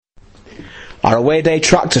Our away day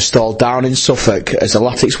tractor stalled down in Suffolk as the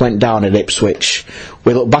Latics went down at Ipswich.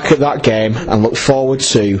 We look back at that game and look forward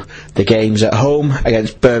to the games at home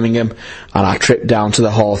against Birmingham and our trip down to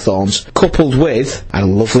the Hawthorns, coupled with a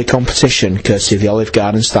lovely competition courtesy of the Olive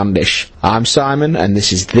Garden Standish. I'm Simon and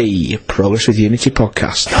this is the Progress with Unity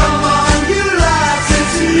podcast. Come on, you lads,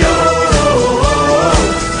 it's yo.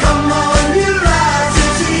 Come on, you lads,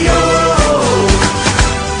 it's yo.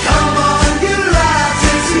 Come on, you lads,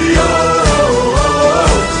 it's yo.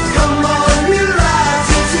 Come on, you lads,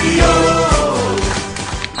 it's yo.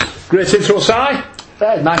 Great intro, Si.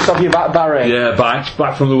 Nice to have you back, Barry. Yeah,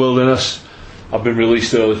 back from the wilderness. I've been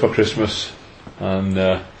released early for Christmas, and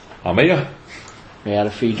I'm here. You had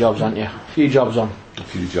a few jobs, haven't you? A few jobs on. A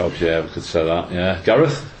few jobs, yeah, we could say that. Yeah,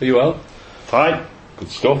 Gareth, are you well? Fine. Good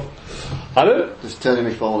stuff. Adam, Just turning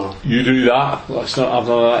my phone off. you do that. Let's not have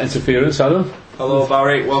none of that interference, Adam. Hello,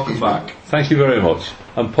 Barry. Welcome back. Thank you very much.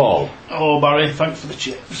 And Paul. Hello, Barry. Thanks for the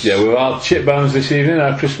chips. Yeah, we've had chip bounds this evening,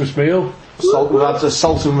 our Christmas meal, We've had the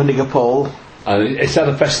salt and vinegar pole. and it's had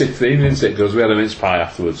a festive theme, isn't it? Because we had a mince pie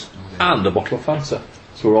afterwards and a bottle of Fanta.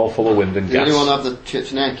 So we're all full of wind and Does gas. anyone have the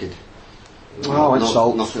chips naked? Oh, it's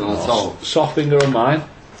salt. Nothing on salt. Soft finger on mine,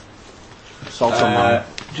 Salt on mine.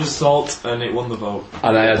 Just salt, and it won the vote.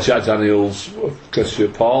 and I had Jack Daniels, courtesy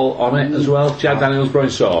of Paul, on it as well. Jack Daniels brown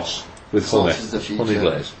sauce with honey, Sauce is the future. honey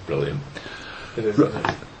glaze, brilliant. It is, isn't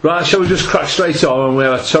it? Right, shall we just crack straight on? And we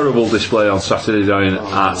had a terrible display on Saturday down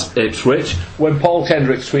at Ipswich. When Paul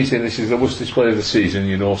Kendrick tweeting this is the worst display of the season,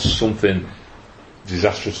 you know something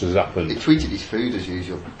disastrous has He happened. tweeted his food as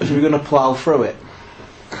usual. So we're going to plough through it.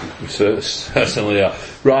 We certainly are.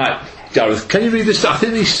 Right, Gareth, can you read this? I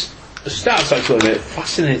think these stats actually make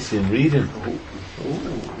fascinating reading.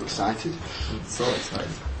 Excited. So excited.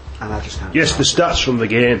 And I just can't. Yes, the stats from the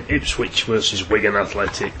game, Ipswich versus Wigan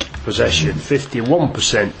Athletic. Possession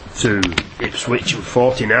 51% to Ipswich and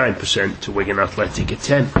 49% to Wigan Athletic.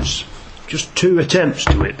 Attempts, just 2 attempts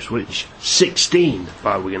to Ipswich, 16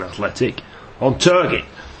 by Wigan Athletic. On target,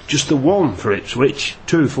 just the 1 for Ipswich,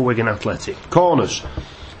 2 for Wigan Athletic. Corners,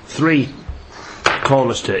 3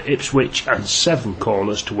 corners to Ipswich and 7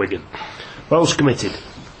 corners to Wigan. Fouls committed,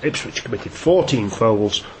 Ipswich committed 14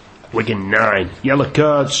 fouls, Wigan 9. Yellow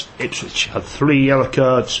cards, Ipswich had 3 yellow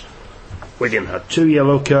cards, Wigan had 2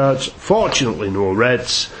 yellow cards, fortunately no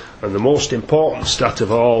reds, and the most important stat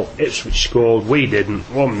of all, Ipswich scored, we didn't,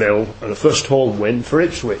 1-0, and a first home win for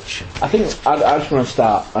Ipswich. I think I just want to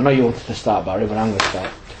start. I know you wanted to start, Barry, but I'm going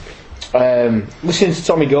to start. Listening to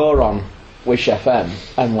Tommy Gore on Wish FM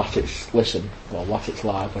and Latics Listen, or Latics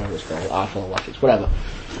Live, whatever it's called, I follow Latics, whatever.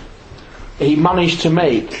 He managed to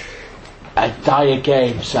make a dire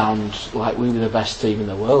game sound like we were the best team in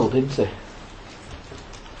the world, didn't he?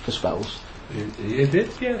 For spells. You did?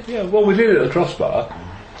 Yeah. Well, we did it at the crossbar.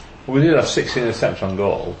 We did have 16 attempts on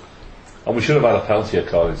goal. And we should have had a penalty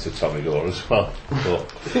according to Tommy Gore as well. But,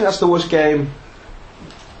 I think that's the worst game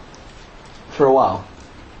for a while.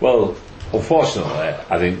 well, unfortunately,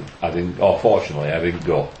 I didn't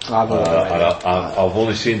go. I've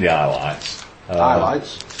only seen the highlights.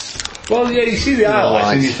 Highlights. Well, yeah, you see the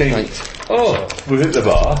highlights and you think, oh, we've hit the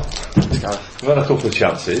bar. We've had a couple of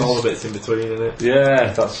chances. All the bits in between, isn't it?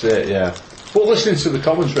 Yeah, that's it, yeah. But listening to the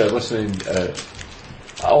commentary,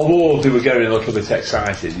 although they were getting a little bit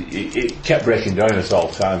excited, it kept breaking down at all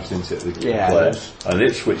times, didn't it? The Yeah, players. And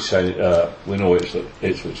Ipswich saying, we know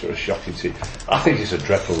Ipswich are a shocking team. I think it's a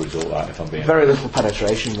dreadful result, that, if I'm being Very little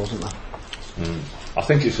penetration, wasn't there? I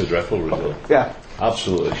think it's a dreadful result. Yeah.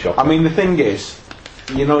 Absolutely shocking. I mean, the thing is,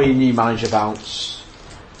 you know your new manager bounce.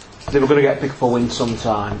 They were going to get picked up a win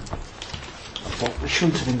sometime. But we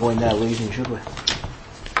shouldn't have been going there losing, should we?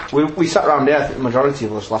 We sat around here, I think the majority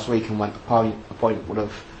of us last week, and went a point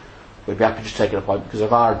we'd be happy just taking a point because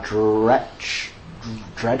of our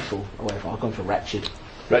dreadful away form. I'm going for wretched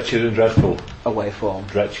Wretched and dreadful. away form.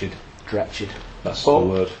 Dretched. That's But the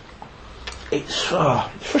word. It's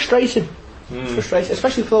frustrating. It's frustrating,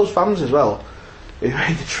 especially for those fans as well who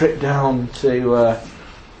made the trip down to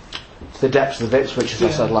the depths of the Ipswich, as I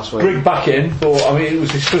said last week. Bring back in, but I mean, it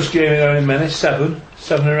was his first game in many, 7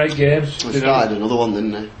 or 8 games. We started another one,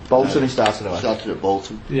 didn't he? Bolton, he started away. Started at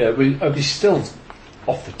Bolton. Yeah, but he's still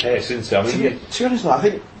off the pace, isn't he? I To mean, be honest, though, I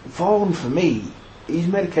think Vaughan, for me, he's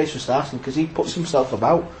made a case for starting because he puts himself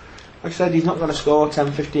about. Like I said, he's not going to score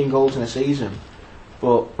 10, 15 goals in a season,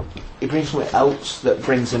 but he brings something else that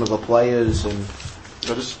brings in other players. And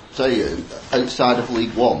I'll just say, outside of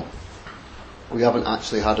League One, we haven't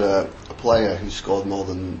actually had a player who scored more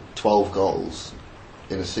than 12 goals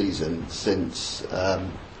in a season since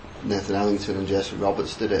Nathan Ellington and Jason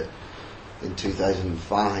Roberts did it. in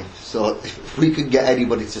 2005. So if we could get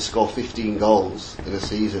anybody to score 15 goals in a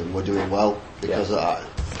season, we're doing well because of that.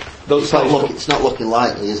 It's not looking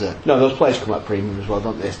likely, is it? No, those players come at premium as well,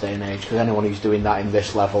 don't they, this day and age? Because anyone who's doing that in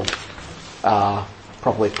this level are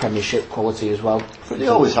probably Premiership quality as well. They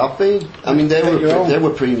always have been. I mean, they were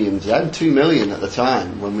premiums then. 2 million at the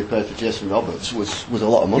time when we paid for Jason Roberts was a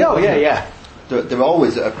lot of money. Oh, yeah. They're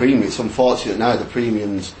always at a premium. It's unfortunate now the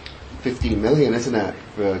premium's 15 million, isn't it,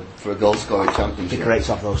 for a goal scoring championship? It'd be great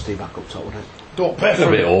to have those two back up top, wouldn't it? Don't pay They're a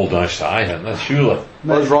for bit it. old now, haven't they? Surely.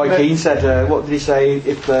 Well, as Roy Keane said, what did he say?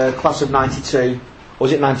 If the class of 92, or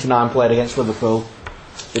was it 99, played against Liverpool,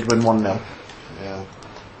 they'd win 1-0. Yeah.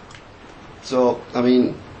 So, I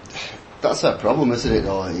mean, that's our problem, isn't it,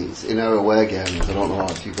 though? It's in our away games. I don't know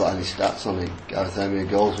if you've got any stats on it, Gareth, how many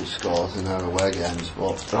goals we scores in our away games,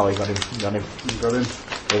 but... Oh, you got him.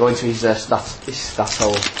 We're going to his stats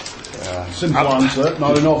hole. Simple answer,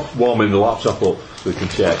 not enough. Warming the laptop up so we can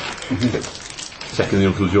check. Checking the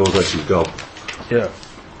Uncle Joe's race's goal. Yeah.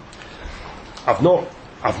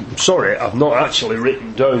 I'm sorry, I've not actually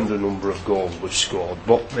written down the number of goals we've scored,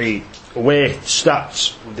 but the away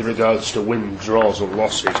stats with regards to wins, draws and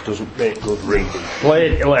losses doesn't make good reading.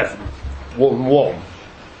 Played 11, won 1,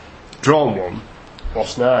 drawn 1,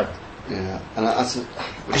 lost 9. Yeah, and that's...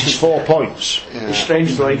 Which is 4 points. It's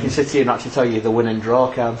strange though, you can sit here and actually tell you the win and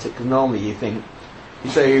draw, can't it? Because normally you think,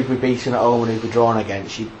 you say who'd be beaten at home and who'd be drawn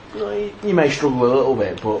against, you may struggle a little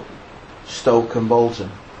bit, but Stoke and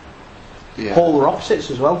Bolton, polar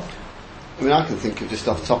opposites as well. I mean, I can think of just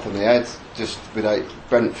off the top of my head, just without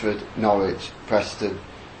Brentford, Norwich, Preston,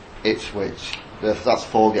 Ipswich. That's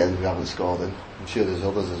 4 games we haven't scored in. I'm sure there's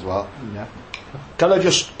others as well. Yeah. Can I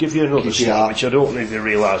just give you another stat, which I don't think they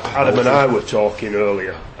realise? Adam and I were talking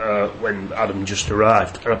earlier when Adam just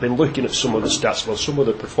arrived, and I've been looking at some of the stats for some of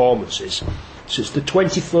the performances. Since the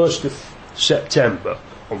 21st of September,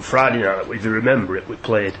 on Friday night, if you remember it, we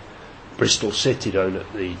played Bristol City down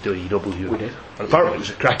at the DW. We did. And apparently it was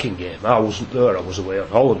a cracking game. I wasn't there, I was away on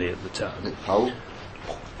holiday at the time. How?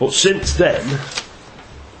 But since then,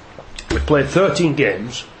 we've played 13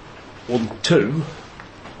 games, won 2,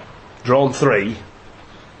 drawn 3,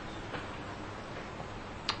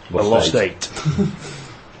 and lost 8.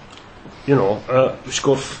 You know, we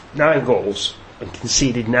scored 9 goals and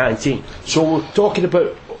conceded 19. So we're talking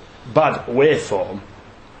about bad away form.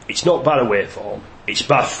 It's not bad away form, it's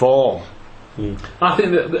bad form. I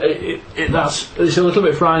think that it's a little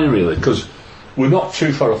bit frightening, really, because we're not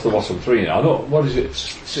too far off the bottom 3 now. I don't, what is it?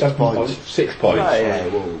 7 points. 6 points. Yeah,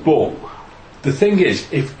 But the thing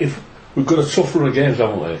is, if we've got a tough run of games,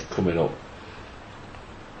 haven't we, coming up?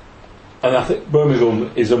 And I think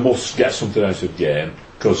Birmingham is a must get something out of the game,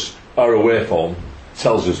 because our away form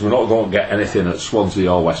tells us we're not going to get anything at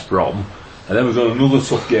Swansea or West Brom, and then we've got another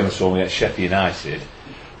tough game at home against Sheffield United.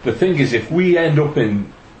 The thing is, if we end up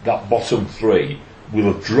in that bottom 3,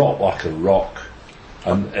 we'll have dropped like a rock,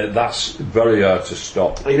 and that's very hard to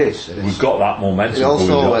stop. It is. We've got that momentum. It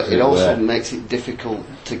also there. makes it difficult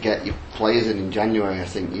to get your players in January. I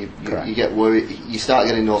think you get worried. You start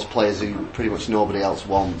getting those players who pretty much nobody else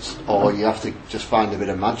wants, or you have to just find a bit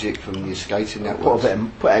of magic from your scouting network.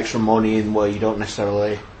 Put extra money in where you don't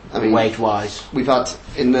necessarily. I mean, wage wise, we've had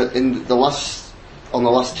on the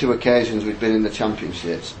last 2 occasions we've been in the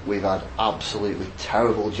championships, we've had absolutely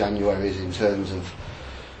terrible Januaries in terms of,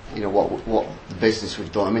 you know, what the business we've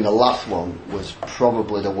done. I mean, the last one was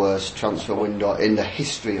probably the worst transfer window in the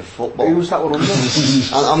history of football. who was that one under?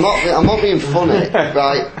 And I'm not being funny,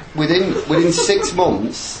 right? Within 6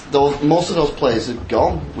 months, most of those players have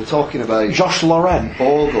gone. We're talking about Josh Loren,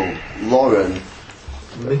 Bogle, Lauren,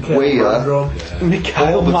 Weir,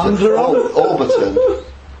 Mikhail Mandaron. Overton.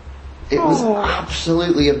 It was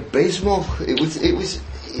absolutely abysmal. It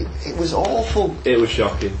was awful. It was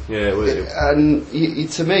shocking. Yeah, it was.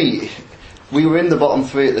 And to me, we were in the bottom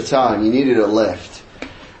 3 at the time. You needed a lift.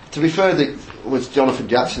 To be fair, was Jonathan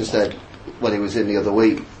Jackson said when he was in the other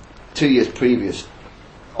week, 2 years previous,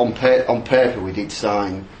 on paper we did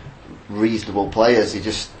sign reasonable players.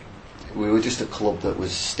 We were just a club that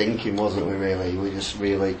was stinking, wasn't we? Really, we were just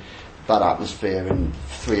really bad atmosphere and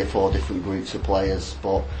 3 or 4 different groups of players,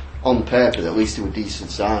 but. On paper, at least they were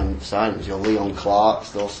decent signings. You know, Leon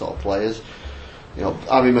Clark's, those sort of players. You know,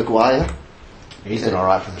 Harry Maguire. He's done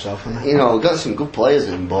alright for himself, hasn't he? You know, got some good players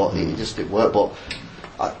in, but it just didn't work. But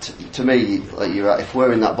to me, like you're right, if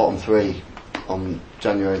we're in that bottom 3 on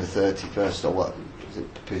January the 31st, or what,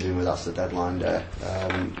 presumably that's the deadline day,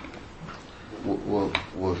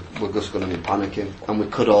 we're just going to be panicking, and we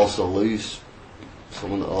could also lose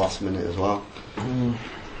someone at the last minute as well. You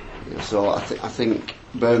know, so I think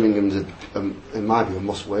Birmingham's it might be a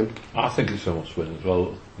must-win. I think it's a must-win as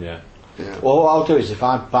well. Yeah. Yeah. Well, what I'll do is if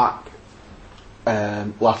I back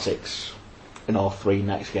Latics in all 3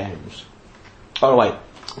 next games. Oh wait,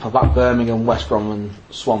 if I back Birmingham, West Brom, and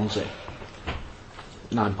Swansea,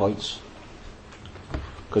 9 points.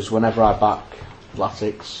 Because whenever I back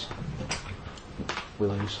Latics, we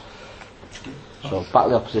lose. So back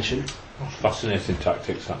the opposition. Fascinating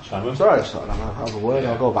tactics that Simon. Sorry, I don't have a word.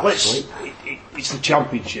 I'll go back Well, to sleep. it's the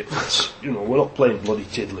championship. We're not playing bloody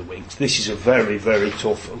tiddlywinks. This is a very, very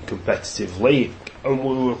tough and competitive league, and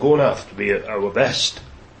we're going to have to be at our best.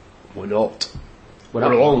 We're not. We're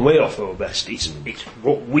a long way off our best. It's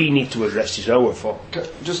what we need to address is our form.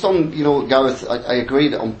 Just on, Gareth, I agree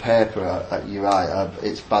that on paper you're right,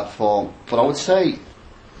 it's bad form, but I would say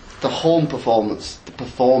the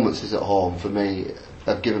performances at home for me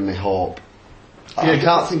have given me hope. I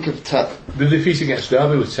can't think of the defeat against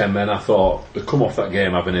Derby with 10 men. I thought they come off that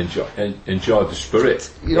game having enjoyed the spirit.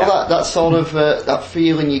 That sort of that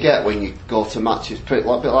feeling you get when you go to matches, a bit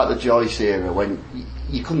like the Joyce era when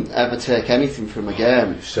you couldn't ever take anything from a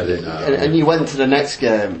game. You said it now. And you went to the next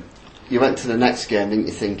game. Didn't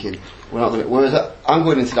you? Thinking we're not going to. Whereas I'm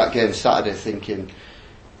going into that game Saturday thinking,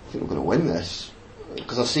 I think we're going to win this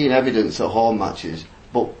because I've seen evidence at home matches.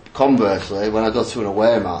 But conversely, when I go to an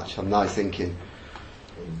away match, I'm now thinking,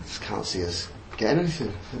 I just can't see us getting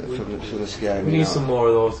anything from this game. We need some more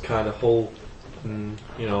of those kind of Hull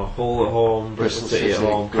at home, Bristol City at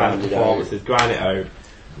home kind of performances. Grind it out.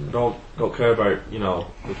 Don't care about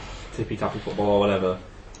the tippy tappy football or whatever.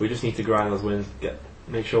 We just need to grind those wins.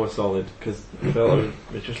 Make sure we're solid because I feel like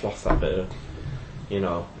we've just lost that bit of.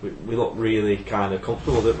 We looked really kind of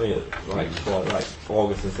comfortable, didn't we? Like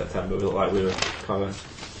August and September, we looked like we were kind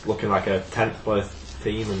of looking like a 10th place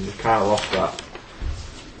team, and we kind of lost that.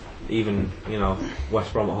 Even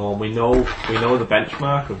West Brom at home, we know the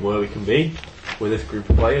benchmark of where we can be with this group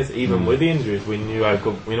of players. Even with the injuries, we know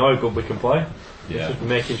how good we can play. Yeah. It's just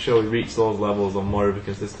making sure we reach those levels on more of a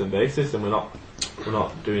consistent basis, and we're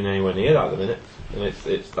not doing anywhere near that at the minute. And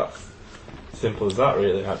it's that's simple as that,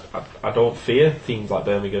 really. I don't fear teams like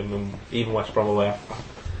Birmingham and even West Brom away.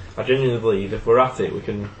 I genuinely believe if we're at it, we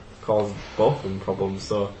can cause both and problems.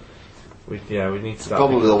 So we need to start.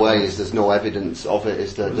 Probably the way is there's no evidence of it.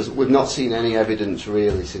 Is that we've not seen any evidence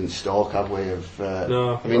really since Stoke, have we?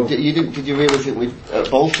 No. I mean, did you really think at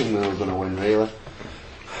Bolton we were going to win? Really?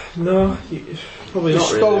 No, probably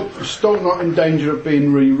not. Really. Stoke not in danger of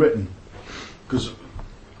being rewritten because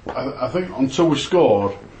I think until we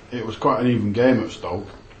scored, it was quite an even game at Stoke,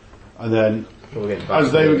 and then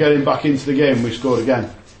as they were getting back into the game, we scored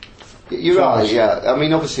again. You're right, yeah. I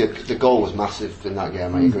mean, obviously the goal was massive in that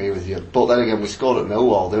game. I agree with you. But then again, we scored at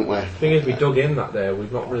Millwall, didn't we? The thing is, we dug in that day.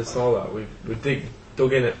 We've not really saw that. We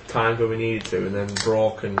dug in at times where we needed to, and then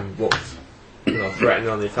broke and looked, threatening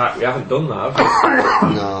on the attack. We haven't done that, have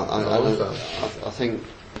we? No, I think.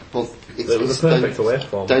 But it was a perfect away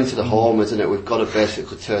form. Down to the home, isn't it? We've got to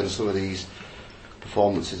basically turn some of these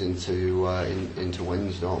performances into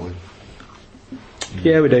wins, don't we?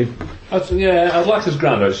 Yeah, we do. I'd like to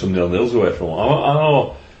grind out some 0-0s away from it. I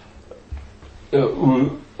know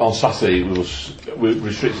on Saturday we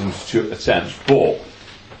restricted them to 2 attempts, but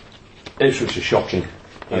Ipswich are shocking.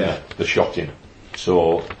 Yeah. They're shocking.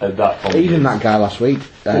 So that Even that guy last week,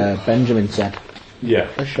 Benjamin said, yeah,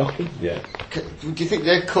 they're shocking. Yeah. Do you think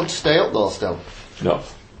they could stay up though still? No.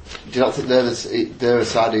 Do you not think they're a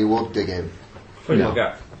side who would dig in? I think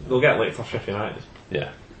they'll get licked off Sheffield United.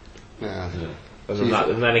 Yeah. Yeah.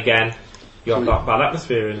 And then again, you have that bad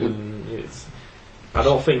atmosphere, and I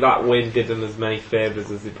don't think that win did them as many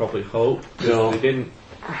favours as they probably hoped. No. They didn't.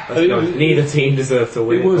 Neither team deserved to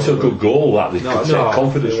win. It wasn't a good goal that they could take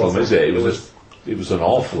confidence from, is it? It was an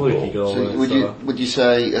awful goal. So would you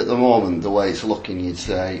say at the moment, the way it's looking, you'd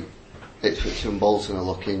say Ipswich and Bolton are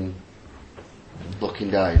looking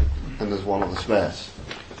down, and there's one other space?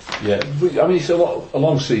 Yeah, I mean it's a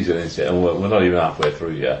long season, isn't it? And we're not even halfway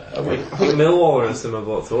through yet. I think Millwall are in a similar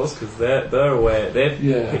boat to us because they're away. They've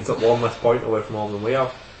picked up one less point away from home than we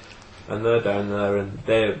have, and they're down there and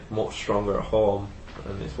they're much stronger at home.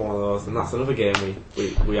 And it's one of those, and that's another game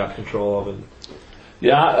we had control of. And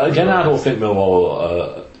I don't think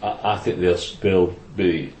Millwall. I think they'll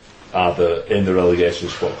be either in the relegation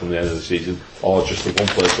spot from the end of the season or just the one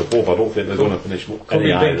place above. I don't think they're going to finish could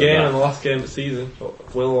be a big game in the last game of the season,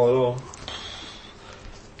 but will or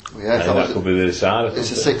no. Yeah, that could be the decider.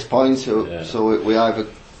 It's a 6 points, so we either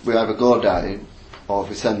go down, or if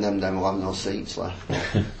we send them down, we'll have no seats left.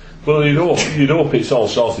 Well, you'd hope it's all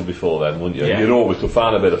sorted before then, wouldn't you? Yeah. You'd hope we could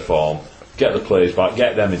find a bit of form, get the players back,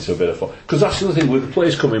 get them into a bit of fun. Because that's the other thing, with the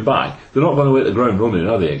players coming back, they're not going to hit the ground running,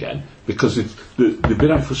 are they, again? Because they've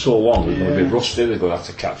been out for so long, they're going to be rusty, they're going to have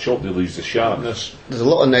to catch up, they lose the sharpness. There's a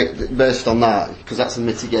lot of based on that, because that's a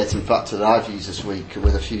mitigating factor that I've used this week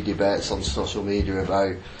with a few debates on social media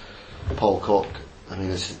about Paul Cook. I mean,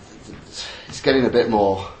 it's getting a bit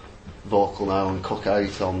more vocal now, and Cook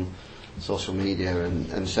out on social media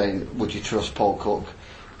and saying, would you trust Paul Cook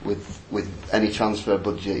with any transfer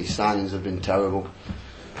budget? His signings have been terrible.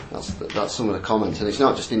 That's some of the comments, and it's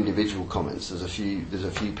not just individual comments. There's a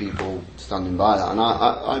few people standing by that, and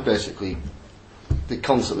I basically, they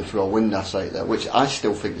constantly throw Windass out there, which I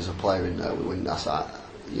still think there's a player in there with Windass.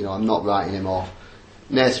 I'm not writing him off.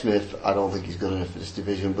 Naismith, I don't think he's good enough for this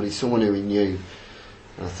division, but he's someone who we knew.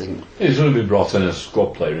 And I think he's only been brought in as a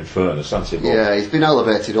squad player in fairness, hasn't he? Yeah, he's been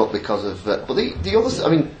elevated up because of. But the others, I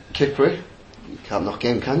mean, Kipri, you can't knock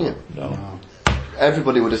him, can you? No.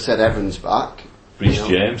 Everybody would have said Evans back. Rhys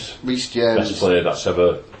James, best player that's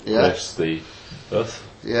ever graced the earth.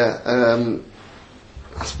 Yeah,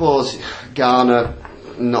 I suppose Garner,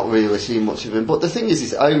 not really seen much of him. But the thing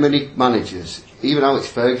is how many managers, even Alex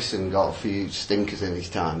Ferguson got a few stinkers in his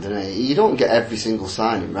time, didn't he? You don't get every single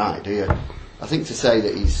signing right, do you? I think to say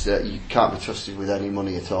that he's you can't be trusted with any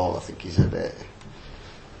money at all, I think he's a bit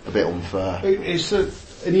unfair. It's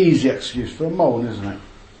an easy excuse for a moan, isn't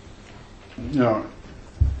it?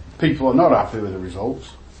 People are not happy with the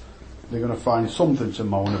results. They're going to find something to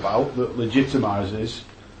moan about that legitimises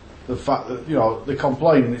the fact that they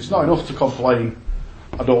complain. It's not enough to complain,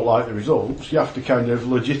 I don't like the results. You have to kind of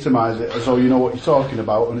legitimise it as though you know what you're talking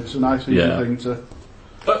about, and it's a nice easy thing to.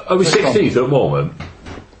 Are we 16th at the moment?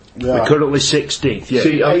 Yeah. We're currently 16th. Yeah.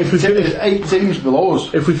 See, if we finish, 8 teams below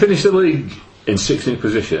us. If we finish the league in 16th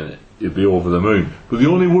position, it'd be over the moon. But the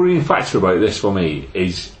only worrying factor about this for me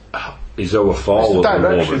is our fall at the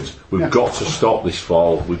moment. We've got to stop this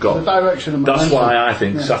fall. We've got the direction of that's momentum. why I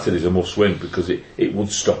think Saturday's a must win, because it would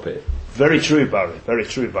stop it. Very true, Barry. Very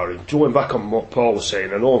true, Barry. Going back on what Paul was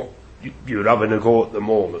saying, I know you're having a go at the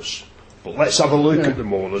Mourners, but let's have a look at the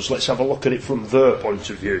Mourners. Let's have a look at it from their point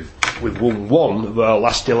of view. We've won 1 of our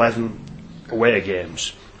last 11 away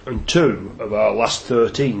games and 2 of our last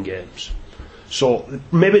 13 games. So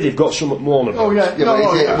maybe they've got something more about. Oh yeah,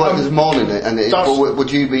 there's more in it, and would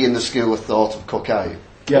you be in the school of thought of Cook out?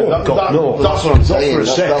 Yeah, no. That's what I'm saying.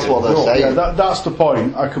 That's what they're saying. Yeah, that's the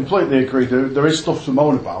point. I completely agree. There is stuff to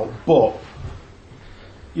moan about, but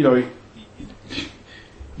you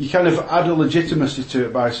kind of add a legitimacy to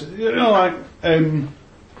it by saying,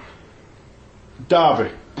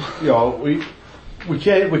 Derby. We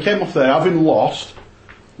came off there having lost,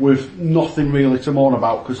 with nothing really to moan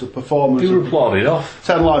about because the performance. You were applauded off.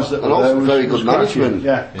 10 lads that and were there also very good management.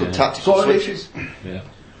 Good tactical switches.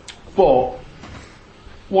 But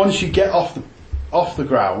once you get off the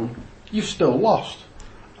ground, you've still lost.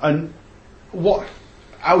 And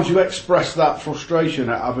how do you express that frustration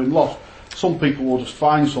at having lost? Some people will just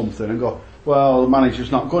find something and go, well, the manager's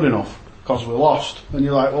not good enough because we lost. And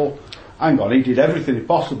you're like, well, hang on, he did everything he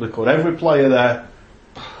possibly could. Every player there,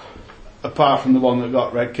 apart from the one that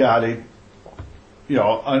got red carded,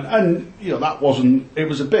 and that wasn't. It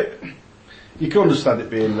was a bit. You can understand it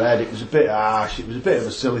being red. It was a bit harsh. It was a bit of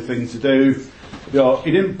a silly thing to do.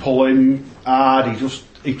 He didn't pull him hard.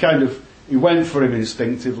 He went for him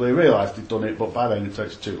instinctively. Realised he'd done it, but by then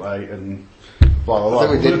it's too late and blah blah blah. I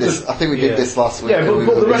think we did this last week. Yeah,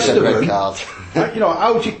 but the rest of them, card.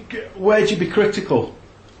 where'd you be critical?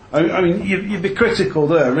 I mean, you'd be critical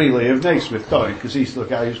there, really, of Naismith, don't you? Because he's the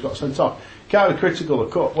guy who's got sent off. Can't be critical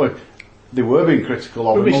of Cook. Well, they were being critical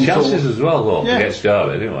of him. Rubbish chances as well, though, against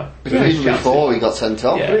Derby, didn't we? Even before he got sent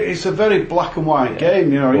off. Yeah. It's a very black and white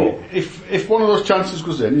game, If one of those chances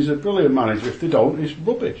goes in, he's a brilliant manager. If they don't, he's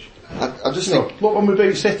rubbish. I just think. Look when we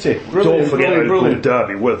beat City. Don't forget how good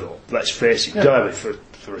Derby were, though. Let's face it, Derby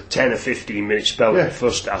for a 10 or 15 minute spell in the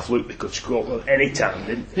first half, look, they could score any time,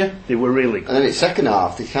 didn't they? Yeah. They were really good. And then in the second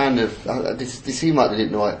half, they kind of they seemed like they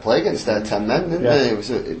didn't know how to play against their 10 men, didn't they? It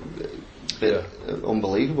was a bit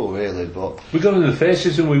unbelievable, really. But we got in the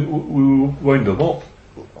faces and we wound them up,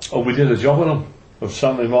 and we did a job on them. And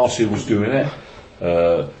Sammy Morsey was doing it.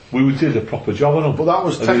 We did a proper job on them, but that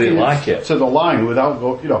was taking it to the line without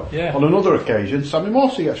going. On another occasion, Sammy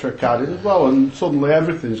Morsey gets red carded as well, and suddenly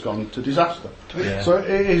everything's gone to disaster. Yeah. So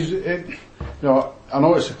it is. I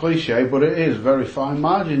know it's a cliche, but it is very fine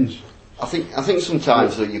margins. I think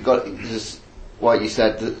sometimes that you've got just what you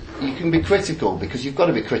said, that you can be critical because you've got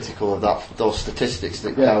to be critical of those statistics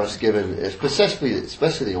that Gareth's given, especially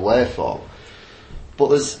the away form.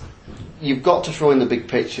 But you've got to throw in the big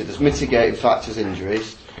picture. There's mitigating factors,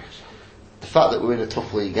 injuries. the fact that we're in a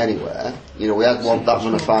tough league anyway, you know, we had that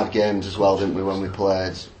run of 5 games as well, didn't we, when we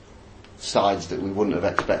played sides that we wouldn't have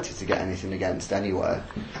expected to get anything against anyway.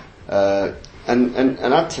 And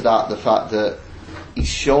add to that the fact that he's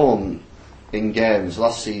shown in games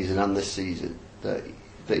last season and this season that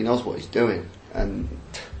he knows what he's doing. And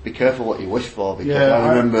be careful what you wish for, because I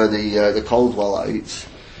remember the Coldwell outs,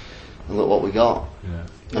 and look what we got. Yeah.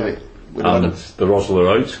 I mean, and the Rosler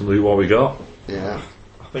out, and look what we got. Yeah.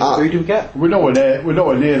 Who do we get? We're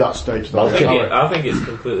nowhere near that stage. Though, I think it's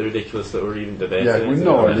completely ridiculous that we're even debating. Yeah, we're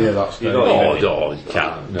nowhere near that stage. You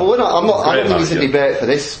can't. But we're not. I don't think it's a debate for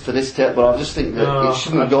this tape. But I just think that it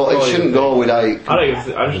shouldn't go without.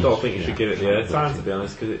 I just don't think you should give it the airtime, to be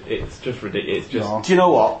honest, because it's just ridiculous. It's just. Do you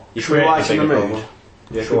know what? You Should we lighten the mood? problem.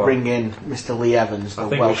 Yeah, Should we bring in Mr. Lee Evans, the I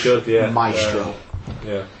think we Welsh should, yeah. maestro?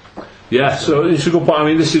 Yeah. Yeah, so it's a good point. I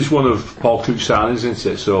mean, this is one of Paul Cook's signings, isn't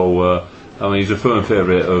it? So, I mean, he's a firm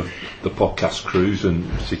favourite of the podcast crews, and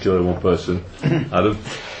particularly one person, Adam.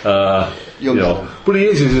 Adam. But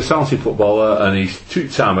he's a talented footballer, and he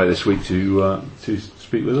took time out this week to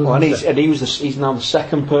speak with us. Well, and he's now the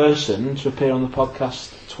second person to appear on the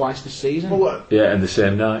podcast twice this season. Yeah, in the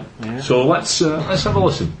same night. Yeah. So let's have a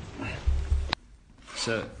listen.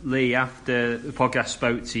 So, Lee, after the podcast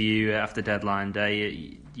spoke to you after deadline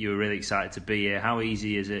day, you were really excited to be here. How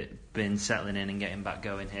easy has it been settling in and getting back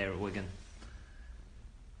going here at Wigan?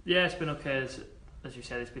 Yeah, it's been okay. As you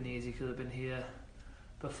said, it's been easy because I've been here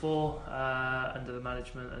before, under the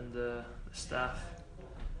management and the staff.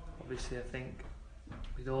 Obviously, I think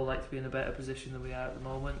we'd all like to be in a better position than we are at the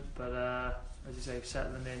moment, but as you say,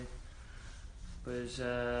 settling in was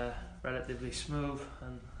relatively smooth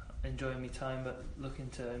and enjoying my time, but looking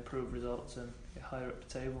to improve results and get higher up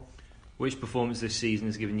the table. Which performance this season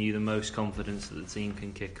has given you the most confidence that the team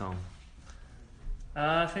can kick on?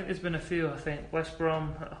 I think there's been a few. I think West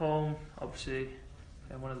Brom at home, obviously,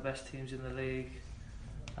 they're one of the best teams in the league.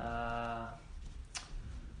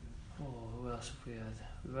 Who else have we had?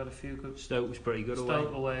 We've had a few good. Stoke was pretty good away.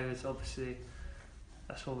 Stoke away is obviously,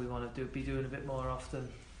 that's what we want to be doing a bit more often,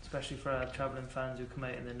 especially for our travelling fans who come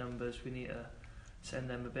out in their numbers. We need to send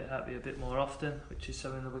them a bit more often, which is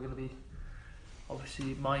something that we're going to be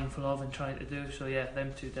obviously mindful of and trying to do. So yeah,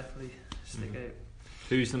 them two definitely stick out.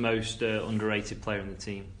 Who's the most underrated player in the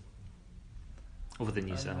team, other than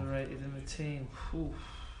yourself? Underrated in the team? Ooh.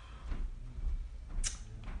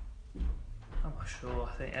 I'm not sure.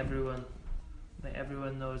 I think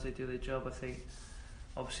everyone knows they do their job. I think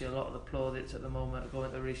obviously a lot of the plaudits at the moment are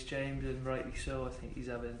going to Reece James, and rightly so. I think he's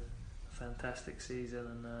having a fantastic season,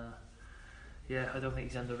 and I don't think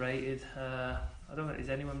he's underrated. I don't think there's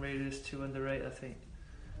anyone really that's too underrated. I think,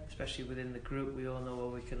 especially within the group, we all know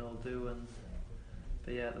what we can all do.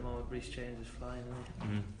 But yeah, at the moment, Reece James is flying.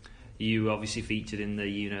 You obviously featured in the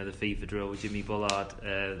the FIFA drill with Jimmy Bullard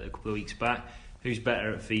a couple of weeks back. Who's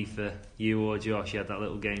better at FIFA, you or Josh? You had that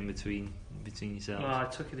little game between yourselves. I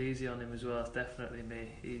took it easy on him as well. It's definitely me.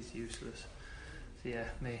 He's useless. So yeah,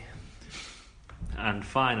 me. And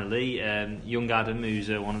finally, young Adam, who's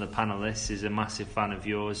one of the panellists, is a massive fan of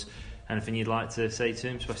yours. Anything you'd like to say to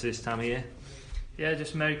him, especially this time of year? Yeah,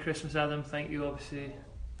 just Merry Christmas, Adam. Thank you, obviously,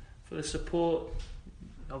 for the support.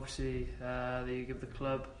 Obviously, that you give the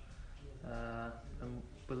club, and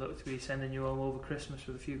we'll look to be sending you home over Christmas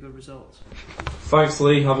with a few good results. Thanks,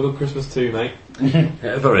 Lee. Have a good Christmas too, mate.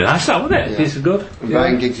 Yeah, very nice, that, wasn't it? Yeah. This is good.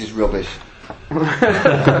 Ryan Giggs is rubbish.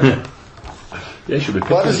 Yeah, should be.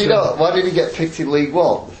 Why did he get picked in League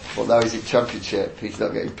One? But now he's in Championship. He's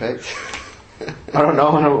not getting picked. I don't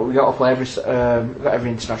know. We got to play we've got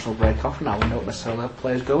every international break off now. We don't necessarily have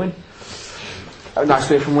players going. Nice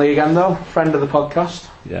to hear from Lee again, though. Friend of the podcast.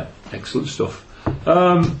 Yeah, excellent stuff.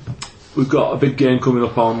 We've got a big game coming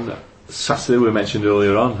up on Saturday. We mentioned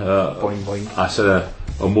earlier on. Boing boing. I said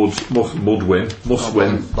a mud win, must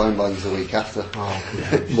win. Boing boing's the week after.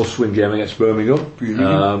 Must win game against Birmingham.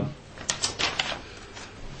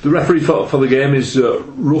 The referee for the game is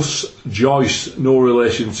Russ Joyce, no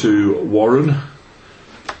relation to Warren.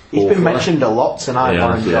 He's been mentioned a lot tonight,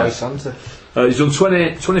 Warren Joyce, hasn't he? He's done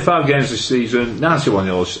 25 games this season, 91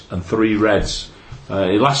 yellows and 3 reds.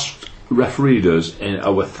 He last refereed us in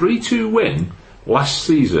our 3-2 win last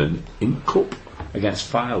season in Cup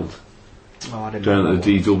against Fylde. Down at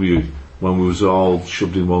the DW, when we was all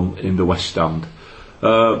shoved in the West Stand.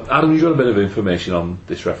 Adam, you've got a bit of information on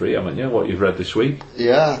this referee, haven't you? What you've read this week?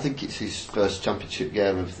 Yeah, I think it's his first Championship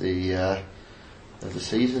game of the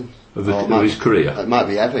season. Of his career? It might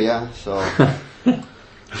be ever, yeah. So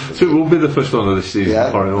so it will be the first one of this season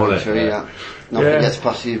for him, won't it? True, yeah. Nothing gets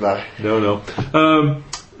past you, Barry. No.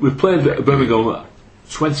 We've played Birmingham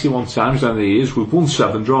 21 times down the years. We've won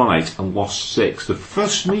 7, drawn 8 and lost 6. The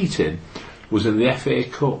first meeting was in the FA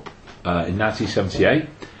Cup in 1978.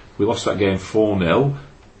 We lost that game 4-0.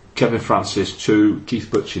 Kevin Francis 2,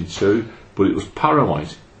 Keith Butchin 2, but it was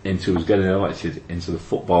paramount into us getting elected into the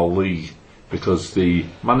Football League because the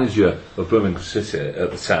manager of Birmingham City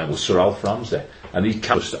at the time was Sir Alf Ramsey, and he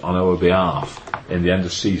canvassed on our behalf in the end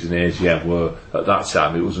of season AGM, where at that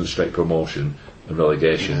time it wasn't straight promotion and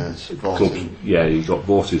relegation. Clubs, he got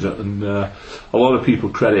voted, and a lot of people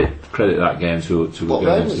credit that game to what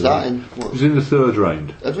round was that in? It was in the 3rd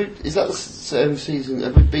round. Is that the same season?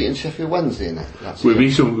 Have we beaten Sheffield Wednesday in it? We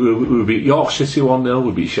beat York City 1-0.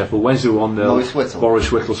 We beat Sheffield Wednesday 1-0.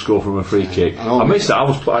 Boris Whittle scored from a free kick. I missed that. I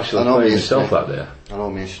was actually playing myself that day. I know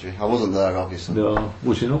my history. I wasn't there, obviously. No,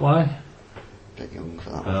 was you not? Why? A bit young for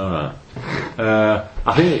that. Alright.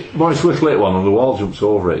 I think Boris Whittle hit one and the wall jumps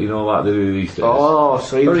over it, you know, like they do these days. Oh,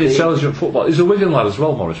 so he very intelligent football. He's a Wigan lad as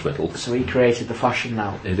well, Maurice Whittle. So he created the fashion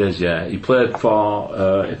now. It is, yeah. He played for.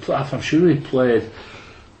 I'm sure he played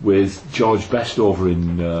with George Best over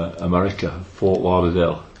in America, Fort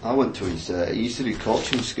Lauderdale. I went to his. He used to do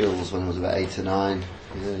coaching skills when I was about 8 or 9.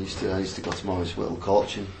 Yeah, I used to go to Maurice Whittle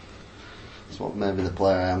coaching. That's what made me the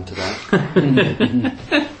player I am today.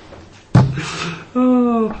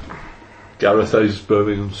 Gareth, how's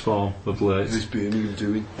Birmingham's form of late? How's Birmingham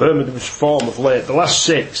doing? Birmingham's form of late. The last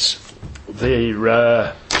 6, they've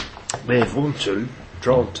won 2,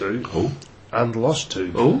 drawn 2, and lost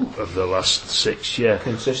 2 of the last 6. Yeah,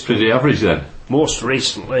 Pretty average then. Most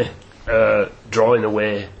recently, drawing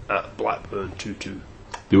away at Blackburn 2-2.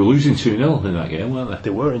 They were losing 2-0 in that game, weren't they? They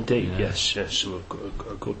were indeed. Yes. So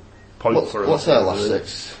a good point for what's their last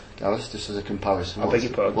 6? Gareth, just as a comparison. I beg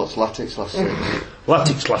your pardon? What's Latics last 6?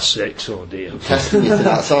 Latics last 6, oh dear. Testing you to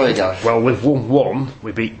that, sorry Gareth. Well, we've won 1,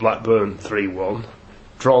 we beat Blackburn 3-1,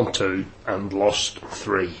 drawn 2 and lost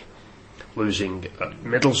 3. Losing at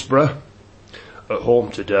Middlesbrough, at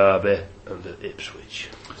home to Derby and at Ipswich.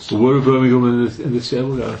 So where are Birmingham in the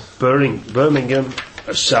table, Gareth? Birmingham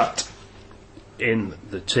are sat in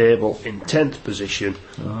the table in 10th position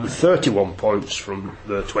with 31 points from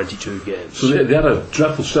the 22 games. So they had a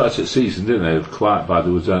dreadful start to the season, didn't they? Quite bad. They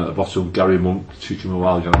were down at the bottom. Gary Monk took him a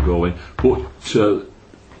while to get going. But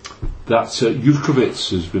Jurkovic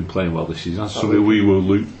has been playing well this season. That's somebody we were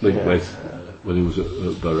linked with when he was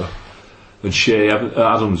at Borough. And Shea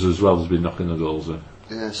Adams as well has been knocking the goals in.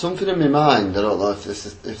 Yeah, something in my mind, I don't know if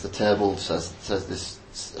the table says this.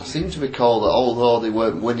 I seem to recall that although they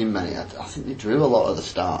weren't winning many, I think they drew a lot at the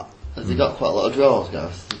start. Have they got quite a lot of draws,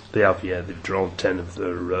 Gareth? They have, yeah. They've drawn 10 of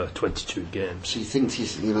their 22 games. So you think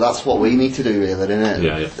that's what we need to do, really, isn't it?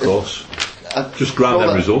 Yeah, of course. Just grind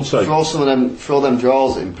them results out. Throw them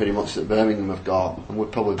draws in, pretty much, that Birmingham have got, and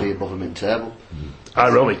we'd probably be above them in table.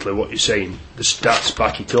 Ironically, what you're saying, the stats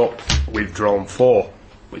back it up. We've drawn 4,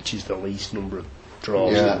 which is the least number of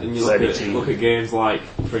draws. Yeah. And you look at games like,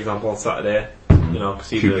 for example, on Saturday,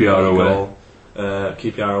 QPR away.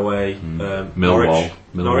 QPR away, Millwall.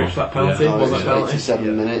 Norwich, that penalty, was that penalty?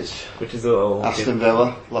 87 minutes. Which is a little... Aston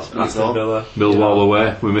Villa, last minute goal. Millwall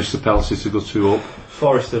away, we missed the penalty to go 2 up.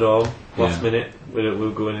 Forest at home, last minute, we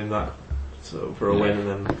were going in that for a win,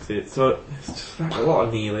 and then so it's just like a lot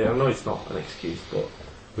of nearly. I know it's not an excuse, but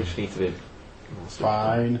we just need to be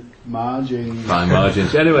fine margins.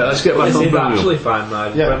 Anyway, let's get back on Birmingham. Actually fine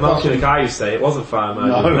margins. Yeah, when Martin Mackay used to say it wasn't fine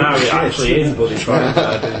margins, now it actually is bloody fine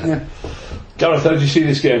margins. Gareth, how do you see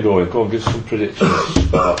this game going? Go on, give some predictions.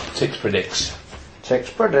 Tix predicts.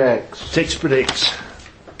 Tix predicts.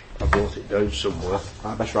 I brought it down somewhere.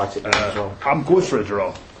 I best write it down as well. I'm going for a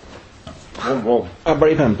draw. 1-1.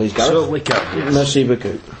 Bury pen, please, Gareth. Certainly can, yes. Merci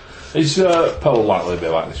beaucoup. Is Paul likely to be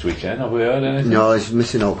back this weekend? Have we heard anything? No, he's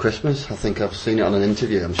missing all Christmas. I think I've seen it on an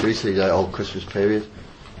interview. I'm sure he's out all Christmas period.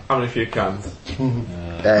 Having a few cans.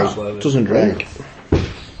 Doesn't drink.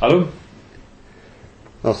 Adam?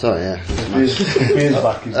 Oh, sorry, yeah. He's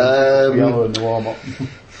back. He's yellow in the warm-up.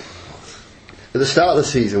 At the start of the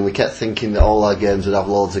season, we kept thinking that all our games would have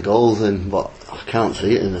loads of goals in, but I can't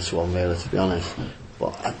see it in this one, really, to be honest.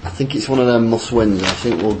 But I think it's one of them must-wins. I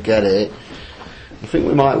think we'll get it. I think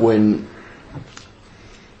we might win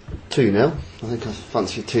 2-0. I think I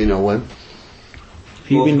fancy a 2-0 win.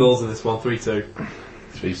 Both goals in this one, 3-2.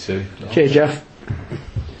 3-2. Cheers, Jeff.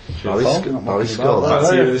 Barry scored that.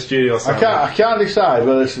 That's you in the studio. I can't decide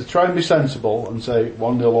whether to try and be sensible and say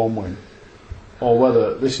 1-0 on win, or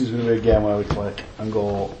whether this is going to be a game where we click and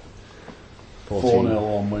go 4-0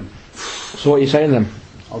 on win. So what are you saying then?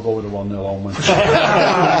 I'll go with a 1-0 on win.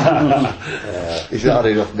 He's not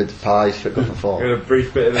had enough mid pies for a 4. A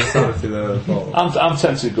brief bit of insanity there. I'm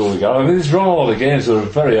tempted to go with Gary. I mean, he's run a lot of games that are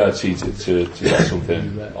very hard to get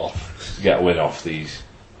something off, to get a win off these.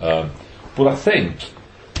 But I think,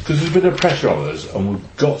 because there's a bit of pressure on us and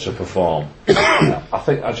we've got to perform,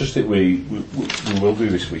 I just think we will do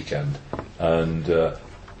this weekend, and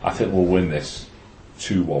I think we'll win this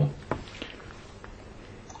 2-1.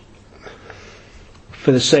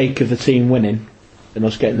 For the sake of the team winning and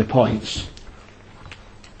us getting the points,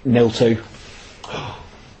 0-2.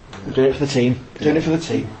 Doing it for the team. Doing it for the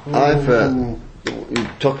team. I've you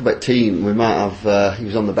talk about team. We might have. He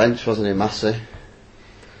was on the bench, wasn't he, Massey?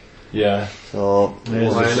 Yeah. So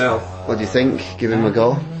what do you think? Give him a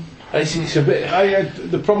go. It's a bit.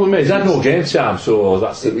 The problem is, He's had no game time, so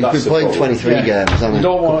that's the. He's That's been the playing problem. 23 games, hasn't he? You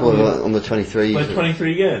don't want- Couple of, on the 23. Played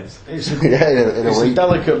 23 games. it's a, Yeah, in a it's a week.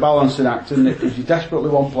 delicate balancing act, isn't it? Because you desperately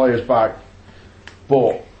want players back,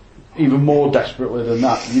 but even more desperately than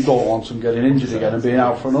that, you don't want them getting injured again and being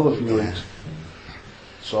out for another few weeks.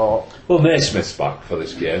 So, Well, Naismith's back for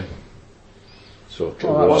this game. So.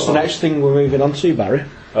 What's the next thing we're moving on to, Barry?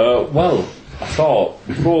 Well, I thought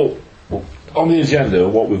before on the agenda,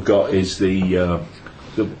 what we've got is the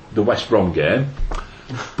West Brom game.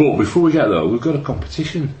 But before we get there, we've got a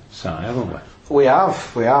competition, Si, haven't we? We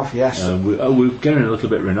have, yes. We're getting a little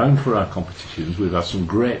bit renowned for our competitions. We've had some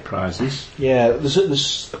great prizes, Yeah, there's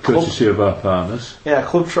a club, courtesy of our partners. a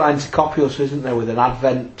club trying to copy us, isn't there, with an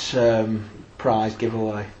Advent prize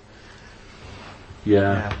giveaway.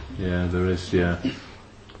 Yeah, there is. Yeah,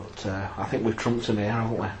 But I think we've trumped them here,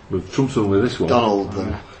 haven't we? we've trumped them with this one. Donald.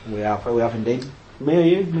 We have indeed. Me or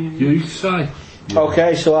you? Me or you? You say.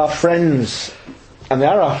 Okay, so our friends, and they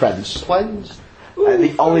are our friends, Twins. at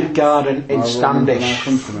the Olive Garden in our Standish,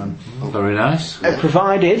 countrymen. Very nice.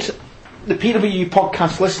 provided the PWU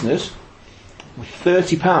podcast listeners with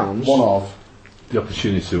 £30. One of. The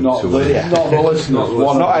opportunity to Not win. the, not the listeners,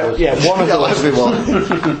 one Not, of the yeah, one of the Tell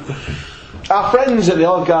listeners. everyone. Our friends at the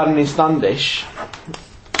Olive Garden in Standish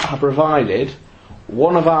have provided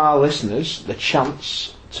one of our listeners the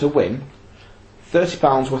chance to win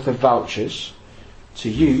 £30 worth of vouchers to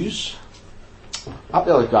use at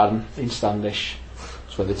the Olive Garden in Standish.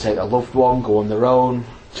 So whether they take a loved one, go on their own,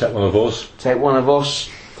 Take one of us. take one of us,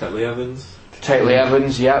 Tetley Evans. take Lee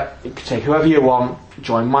Evans, yeah, you can take whoever you want,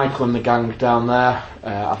 join Michael and the gang down there,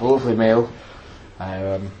 have a lovely meal.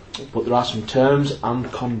 But there are some terms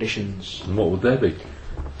and conditions. And what would they be?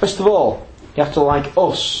 First of all, you have to like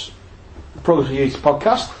us, Progress for Youth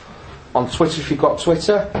Podcast, on Twitter if you've got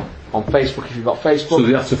Twitter, on Facebook if you've got Facebook. So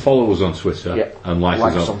they have to follow us on Twitter Yeah, and like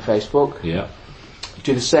us us on Facebook. Yeah.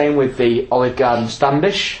 Do the same with the Olive Garden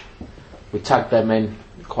Standish. We tag them in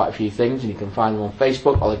quite a few things, and you can find them on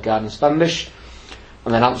Facebook, Olive Garden Standish,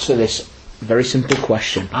 and then answer this very simple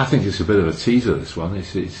question. I think it's a bit of a teaser, this one.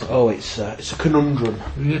 It's Oh, it's a conundrum.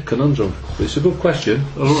 yeah, conundrum. But it's a good question.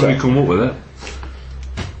 I don't know if you come up with it.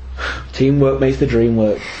 Teamwork makes the dream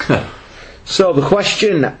work. So the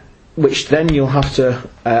question, which then you'll have to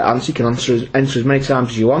answer, you can enter as many times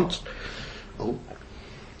as you want.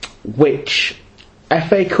 Which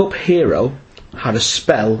FA Cup hero had a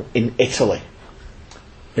spell in Italy?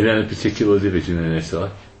 In any particular division in Italy.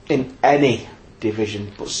 In any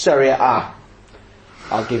division, but Serie A.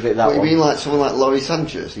 I'll give it that What, you one. mean like someone like Laurie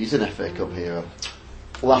Sanchez? He's an FA Cup hero.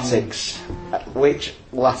 Latics. Which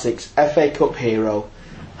Latics FA Cup hero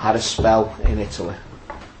had a spell in Italy?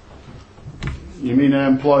 You mean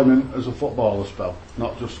employment as a footballer spell,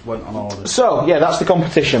 not just went on order. So, yeah, that's the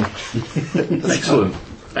competition. Excellent.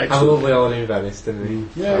 How Excellent. lovely all in Venice, didn't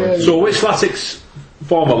he? Yeah. So which Latics,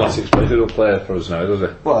 former Latics player, he don't play for us now, does he?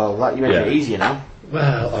 Well, that you make Yeah. it easier now.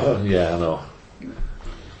 Well, yeah, I know.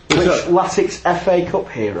 Which Latics FA Cup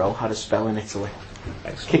hero had a spell in Italy?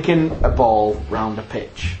 Excellent. Kicking a ball round a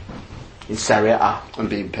pitch in Serie A. And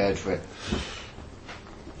being paid for it.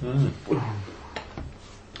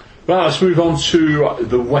 Right, let's move on to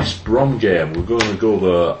the West Brom game. We're going to go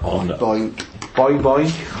there on Boink. Boy.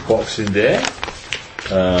 Boxing Day.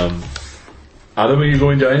 Adam, are you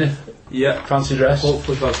going down? Yeah. Fancy dress?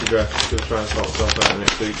 Hopefully fancy dress. Going to try and sort myself out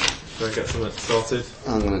next week. Try and get something sorted.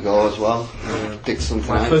 I'm going to go as well. Dig something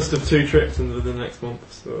My out. first of 2 trips within the next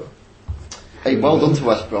month. So Hey, well done to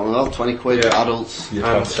West Brom. Well, 20 quid Yeah. for adults.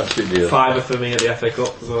 Yeah, And fantastic deal. £5 for me at the FA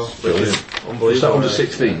Cup as well. Which Brilliant. is Is that unbelievable. under really.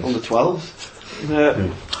 16? Under 12s.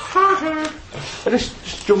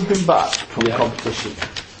 Just jumping back from the competition.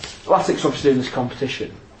 Latics obviously doing this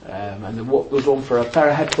competition. And there was one for a pair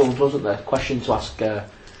of headphones, wasn't there? Question to ask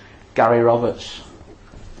Gary Roberts.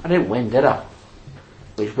 I didn't win, did I?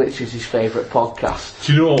 which is his favourite podcast.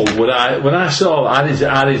 Do you know when I saw I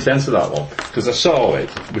didn't enter that one because I saw it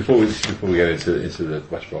before we get into the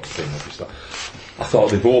West Brom thing. Obviously, I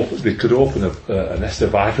thought they could open a nest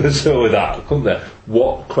of vipers with that, couldn't they?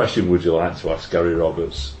 What question would you like to ask Gary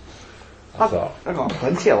Roberts? I thought I got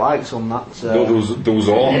plenty of likes on that. there was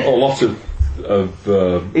a lot of.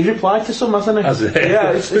 He's replied to some, hasn't he? Has it?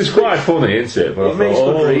 Yeah, it's quite funny, isn't it? But it makes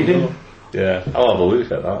good reading. Yeah, I'll have a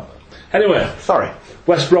look at that. Anyway, sorry.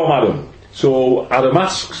 West Brom, Adam. So Adam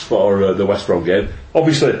asks for the West Brom game.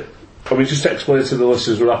 Obviously, can we just explain to the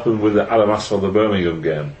listeners what happened with Adam asks for the Birmingham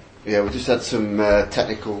game? Yeah, we just had some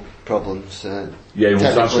technical problems. Yeah, he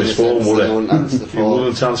wouldn't answer his phone, would he? He wouldn't answer the phone. He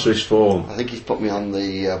wouldn't answer his phone. I think he's put me on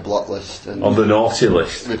the block list. And on the naughty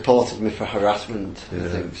list. Reported me for harassment, I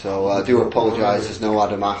think. So I do apologise, there's no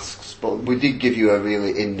Adam asks. But we did give you a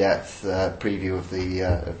really in-depth preview of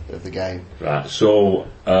the game. Right, so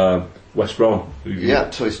West Brom.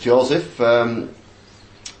 Yeah, so it's Joseph.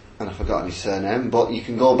 And I've forgotten his surname, but you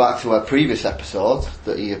can go back to our previous episode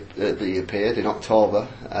that he appeared in October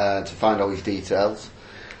to find all his details.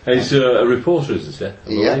 He's a reporter, isn't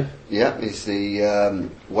he? Yeah, he's the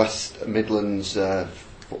West Midlands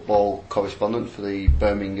football correspondent for the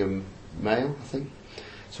Birmingham Mail, I think.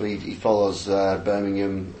 So he follows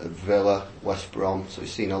Birmingham, Villa, West Brom, so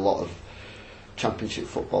he's seen a lot of Championship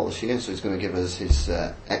football this year, so he's going to give us his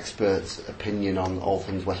expert opinion on all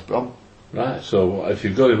things West Brom. Right, so if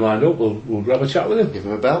you've got him lined up, we'll grab a chat with him. Give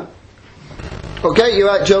him a bell. Okay, you're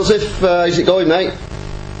right, Joseph. How's it going, mate?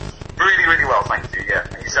 Really, really well, thank you. Yeah,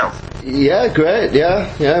 and yourself? Yeah, great.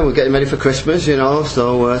 Yeah. We're getting ready for Christmas,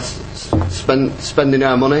 so spending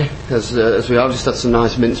our money as we have. Just had some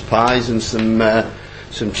nice mince pies and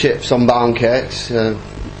some chips on barn cakes.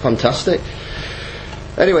 Fantastic.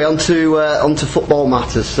 Anyway, on to football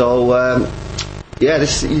matters. So. You're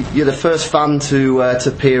the first fan to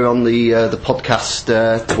appear on the podcast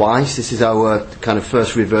twice. This is our kind of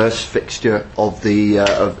first reverse fixture of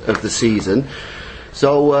the season.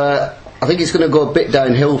 So I think it's going to go a bit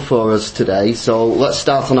downhill for us today. So let's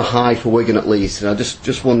start on a high for Wigan at least. And I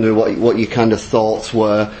just wonder what your kind of thoughts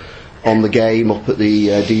were on the game up at the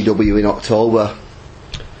DW in October.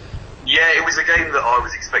 Yeah, it was a game that I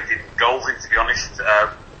was expecting goals in, to be honest.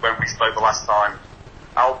 When we spoke the last time,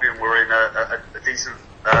 Albion were in a decent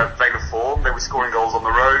vein of form. They were scoring goals on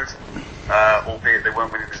the road, albeit they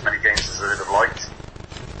weren't winning as many games as they would have liked.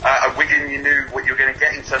 At Wigan, you knew what you were going to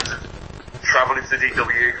get in terms of travelling to the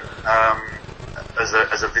DW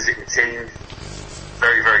as a visiting team.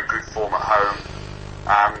 Very, very good form at home.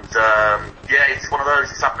 And it's one of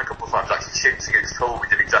those. It's happened a couple of times. Actually, Chips against Hull, we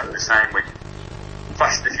did exactly the same. We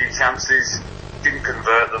flashed a few chances, didn't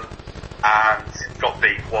convert them, and got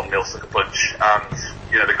beat 1-0 sucker punch. And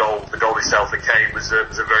the goal itself that came was a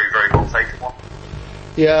very, very well taken one.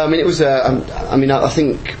 Yeah, I mean it was. I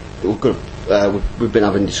think we've been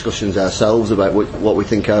having discussions ourselves about what we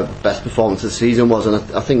think our best performance of the season was, and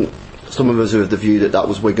I think some of us are of the view that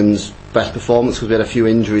was Wigan's best performance because we had a few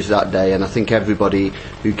injuries that day, and I think everybody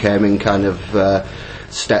who came in kind of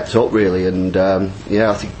stepped up really, and I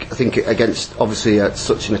think against obviously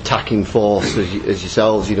such an attacking force as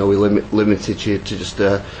yourselves, we limited you to just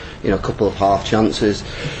a couple of half chances.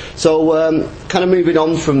 So kind of moving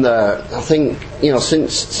on from there, I think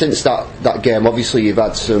since that game, obviously you've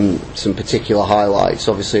had some particular highlights.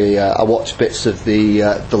 Obviously, I watched bits of the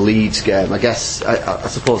Leeds game. I guess I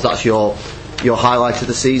suppose that's your highlight of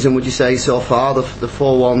the season. Would you say so far the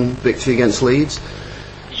 4-1 victory against Leeds?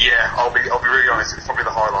 Yeah, I'll be really honest. It's probably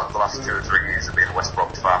the highlight of the last 2 or 3 years of being a West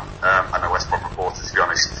Brom fan and a West Brom reporter. To be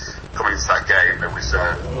honest, coming into that game, there was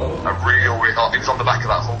a real. It was on the back of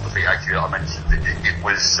that Hull defeat actually that I mentioned. It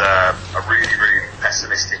was a really, really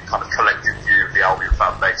pessimistic kind of collective view of the Albion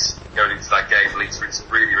fan base going into that game. Leeds were in some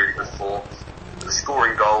really, really good form. They're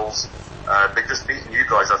scoring goals. They'd just beaten you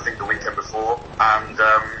guys, I think, the weekend before, and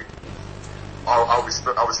I was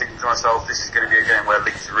thinking to myself, this is going to be a game where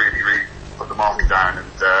Leeds really, really put the marker down and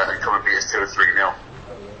come and beat us 2 or 3-0.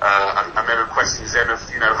 And there were questions then of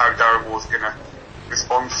how Darren Moore's going to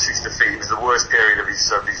respond to his defeat. It was the worst period of his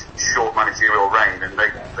short managerial reign, and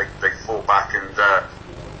they fought back, and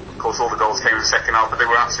of course all the goals came in the second half, but they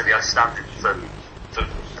were absolutely outstanding for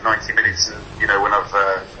 90 minutes. And when I've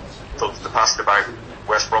talked to the past about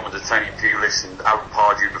West Brom under Tony Pulis and Alan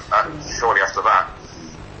Pardew, shortly after that,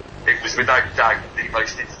 it was without doubt the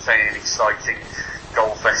most entertaining, exciting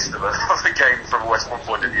goal fest of a game from a West Brom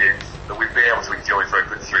point of view that we'd be able to enjoy for a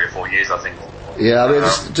good 3 or 4 years, I think. Yeah, I mean,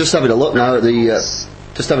 just having a look now at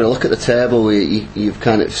the just having a look at the table, you've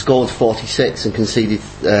kind of scored 46 and conceded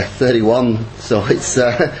 31. So it's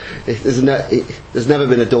there's never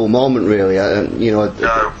been a dull moment really.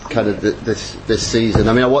 Kind of this season.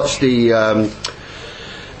 I mean, I watched the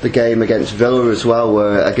game against Villa as well,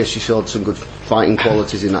 where I guess you showed some good fighting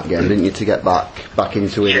qualities in that game, didn't you, to get back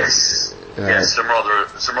into it? Yes. Yes, some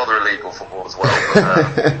rather illegal football as well.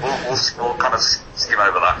 But, we'll kind of skim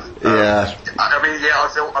over that. Yeah. I mean, I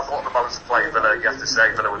thought on the balance of play, Villa, you have to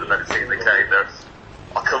say Villa were the better team that came there.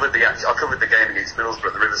 I covered the game against Middlesbrough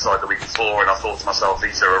at the Riverside the week before, and I thought to myself,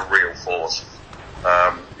 these are a real force.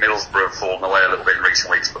 Middlesbrough have fallen away a little bit in recent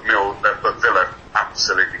weeks, but Villa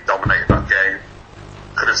absolutely dominated that game.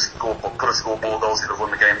 Could have scored more goals, could have won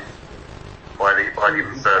the game by an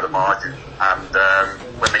even further margin. And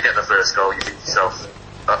when they get the first goal, you think to yourself,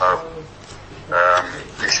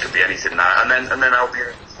 this could be anything now. And then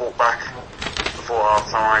Albion fought back before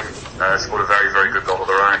half time, scored a very, very good goal of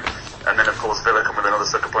their own. And then of course Villa come with another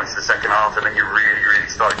sucker punch in the second half, and then you're really, really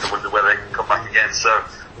starting to wonder whether they can come back again. So,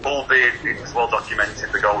 albeit it was well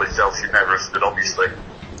documented, the goal itself should never have stood, obviously.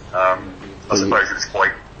 I suppose it was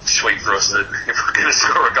quite sweet for us that if we're going to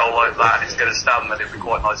score a goal like that and it's going to stand, then it'd be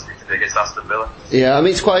quite nice if we did against Aston Villa. Yeah, I mean,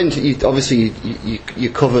 it's quite obviously you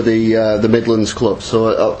cover the Midlands club,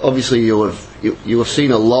 so obviously you'll have seen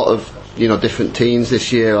a lot of different teams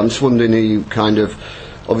this year. I'm just wondering who you kind of,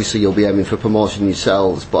 obviously you'll be aiming for promotion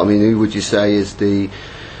yourselves, but I mean, who would you say is the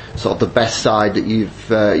sort of the best side that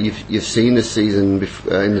you've seen this season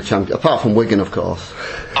in the champion, apart from Wigan, of course?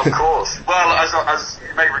 Of course. Well, as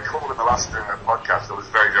you may recall in the last podcast, I was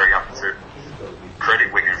very, very happy to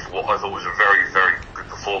credit Wigan for what I thought was a very, very good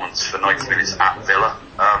performance for 90 minutes at Villa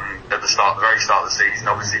at the very start of the season.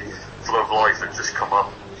 Obviously, full of life had just come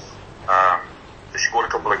up. They scored a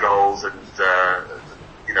couple of goals and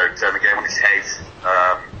turned the game on its head.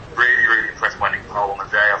 Really, really impressed by Nick Powell on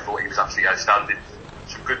the day. I thought he was absolutely outstanding.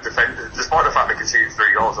 Some good defenders, despite the fact they conceded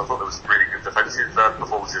 3 goals. I thought there was some really good defensive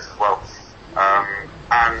performances as well.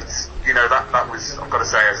 And that was, I've got to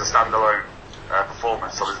say, as a standalone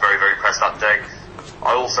performance, I was very, very impressed that day.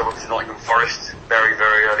 I also went to Nottingham Forest very,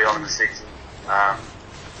 very early on in the season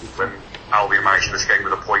when Albion managed to escape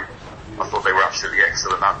with a point. I thought they were absolutely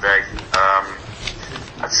excellent that day.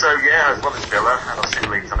 And so, as well as Villa, and I've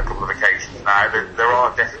seen Leeds on a couple of occasions now, there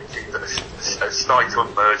are definitely teams that are starting to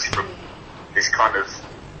emerge from this kind of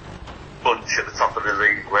bunch at the top of the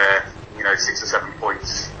league where 6 or 7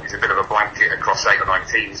 points is a bit of a blanket across 8 or 9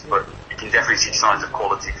 teams, but you can definitely see signs of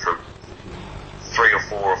quality from 3 or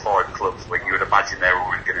 4 or 5 clubs where you would imagine they're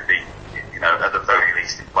already going to be, at the very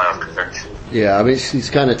least in playoff contention. Yeah, I mean it's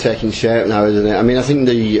kind of taking shape now, isn't it? I mean, I think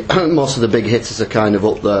most of the big hitters are kind of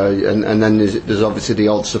up there, and then there's obviously the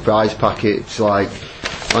odd surprise package like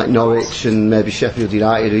Norwich and maybe Sheffield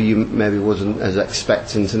United, who you maybe wasn't as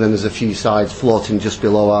expectant, and then there's a few sides floating just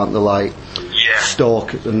below, aren't there, like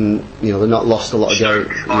Stoke, and they're not lost a lot of games.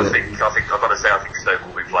 I think I've got to say, I think Stoke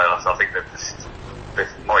will be playoffs. I think they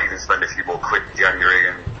might even spend a few more quid in January,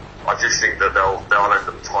 and I just think that they'll end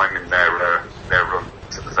up timing their run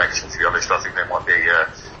to perfection. To be honest, I think they might be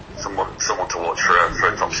someone to watch for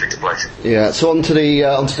a top 6 place. Yeah. So onto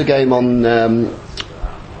the game on.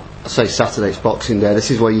 I say Saturday, it's Boxing Day.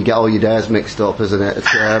 This is where you get all your days mixed up, isn't it?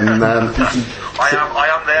 I am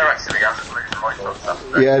there actually. Absolutely right on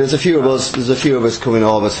Saturday. Yeah, there's a few of us coming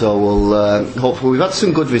over, so we'll hopefully we've had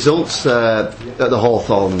some good results at the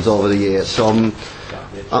Hawthorns over the years. So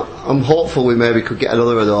I'm hopeful we maybe could get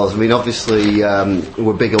another of those. I mean, obviously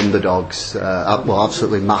we're big underdogs,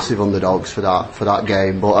 absolutely massive underdogs for that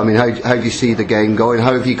game. But I mean, how do you see the game going?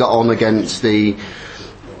 How have you got on against the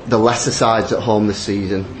lesser sides at home this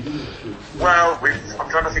season? Well, I'm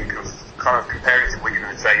trying to think of kind of comparing to Wigan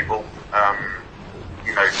in the table.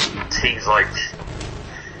 Teams like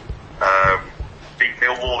beat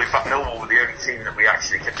Millwall. In fact, Millwall were the only team that we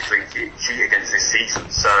actually kept a clean sheet against this season.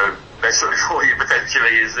 So their sort of for you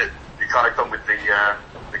potentially is that you kind of come with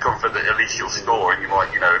the comfort that at least you'll score, and you might,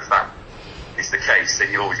 if that is the case,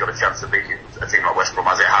 then you've always got a chance of beating a team like West Brom,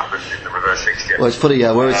 as it happened in the reverse fixture. Well, it's funny,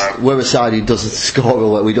 we're a side who doesn't score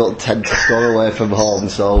away. We don't tend to score away from home,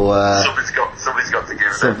 so somebody's got to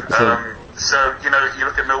give them. So you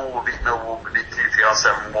look at Millwall. We beat QPR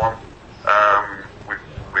 7-1.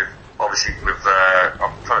 With obviously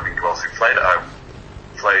I'm trying to think who else we played at home.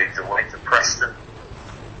 We played away to Preston.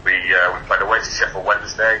 We played away to Sheffield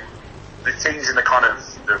Wednesday. The teams in the kind of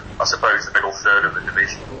I suppose the middle third of the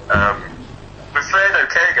division. We've fared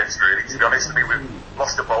okay against, really, to be honest. I mean, we've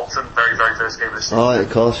lost to Bolton, very, very first game of the season. Oh, of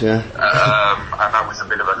course, yeah. And that was a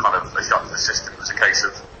bit of a kind of a shock to the system. It was a case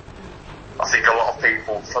of, I think a lot of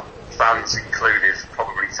people, fans included,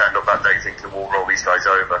 probably turned up that day thinking we'll roll these guys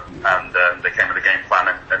over, and they came with a game plan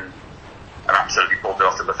and absolutely pulled it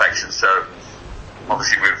off to perfection. So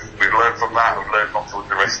obviously we've learned from that. We've learned not to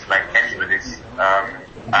underestimate anybody,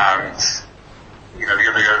 and you know, the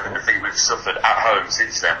other thing we've suffered at home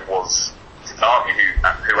since then was Derby,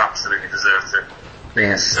 who absolutely deserved it.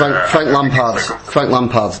 Yes, Frank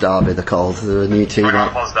Lampard's Derby, they're called. They're a new team.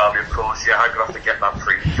 Frank Lampard's Derby, of course. Yeah, I'm gonna have to get that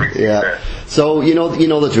free. Yeah. So you know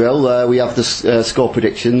the drill. We have the score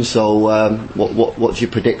predictions. So what do you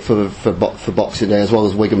predict for Boxing Day, as well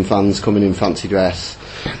as Wigan fans coming in fancy dress?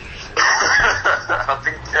 I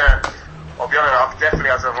think I'll be honest.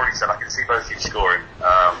 Definitely, as I've already said, I can see both of you scoring.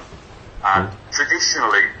 And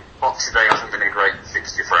traditionally, Boxing Day hasn't been a great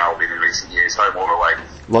fixture for Albion in recent years, home or away.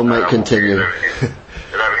 Long may it continue.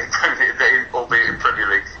 Albeit in Premier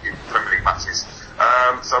League matches.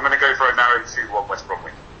 So I'm going to go for a narrow 2-1 West Brom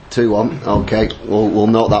win. 2-1. Okay, we'll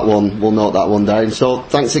note that one. We'll note that one down. So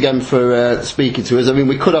thanks again for speaking to us. I mean,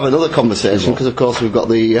 we could have another conversation because, of course, we've got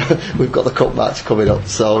the cup match coming up.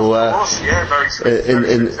 So of course, yeah, very sweet.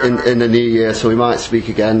 In the new year, so we might speak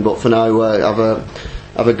again. But for now,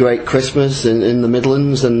 have a great Christmas in the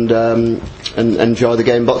Midlands and enjoy the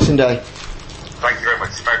game Boxing Day. Thank you very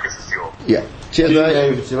much. Merry Christmas to you all. Yeah. Cheers,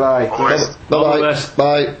 mate. Bye.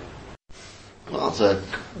 Bye. Well, that's a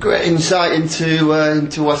great insight into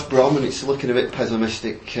West Brom, and it's looking a bit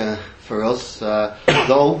pessimistic for us.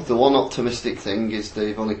 Though the one optimistic thing is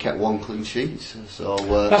they've only kept one clean sheet. So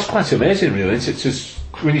that's quite amazing, really, isn't it? Just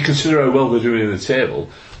when you consider how well they're doing in the table,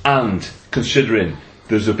 and considering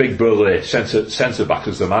there's a big burly centre back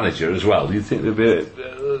as the manager as well, you'd think there'd be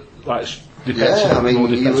like defensive. Yeah, I mean,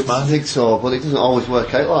 you would man. think so, but it doesn't always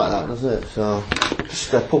work out like that, does it? So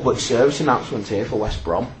Just a public service announcement here for West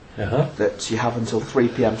Brom. That you have until 3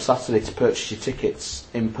 p.m. Saturday to purchase your tickets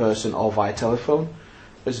in person or via telephone,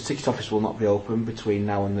 as the ticket office will not be open between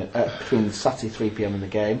now and between Saturday 3 p.m. and the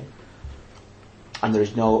game, and there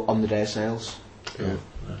is no on-the-day sales. Yeah.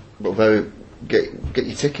 But get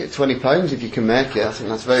your ticket, £20 if you can make it. I think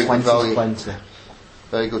that's very good value. Plenty.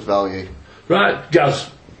 Very good value. Right, Gaz.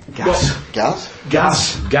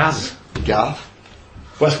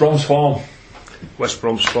 West Brom's form. West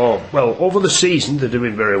Brom's form. Well, over the season they're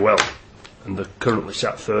doing very well, and they're currently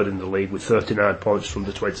sat third in the league with 39 points from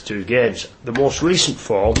the 22 games. The most recent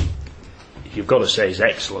form, you've got to say, is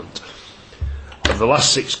excellent. Of the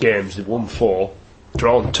last 6 games, they've won 4,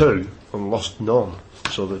 drawn 2, and lost none.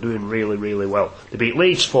 So they're doing really, really well. They beat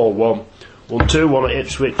Leeds 4-1, won 2-1 at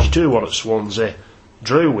Ipswich, 2-1 at Swansea,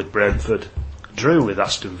 drew with Brentford, drew with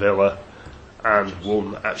Aston Villa, and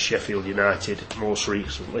won at Sheffield United most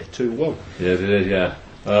recently 2-1. Yeah, they did, yeah.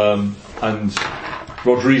 And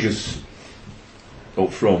Rodriguez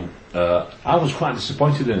up front, I was quite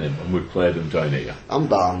disappointed in him when we played him down here. And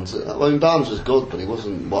Barnes. I mean, Barnes was good, but he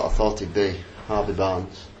wasn't what I thought he'd be. Harvey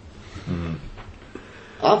Barnes.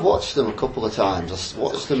 I've watched them a couple of times. I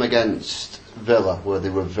watched them against Villa, where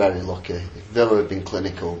they were very lucky. If Villa had been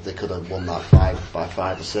clinical, they could have won that 5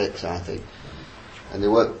 or 6, I think. And they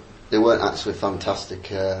weren't actually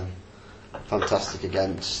fantastic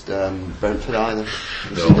against Brentford either.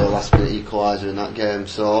 They did their last minute equaliser in that game,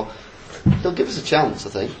 so they'll give us a chance, I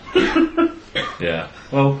think. Yeah.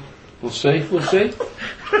 Well, we'll see.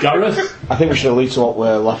 Gareth? I think we should allude to what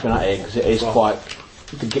we're laughing at here, because it is quite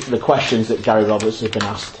the questions that Gary Roberts has been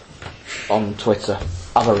asked on Twitter.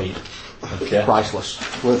 Have a read. Okay. Priceless.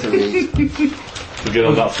 Worth a read. We get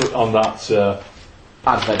on that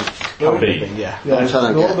Advent thing, yeah. Yeah,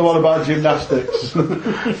 the one about gymnastics.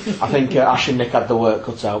 I think Ash and Nick had the work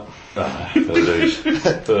cut out. Fair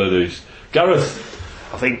dues. Gareth?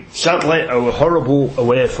 I think, sadly, our horrible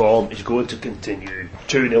away form is going to continue.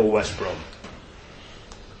 2-0 West Brom.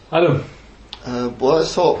 Adam? Well,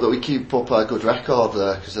 let's hope that we keep up a good record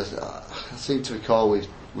there, because I seem to recall we've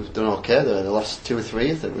done okay there. The last 2 or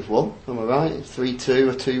 3, I think we've won. Am I right? 3-2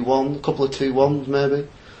 or 2-1, a couple of 2-1s maybe.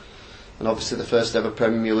 And obviously the first ever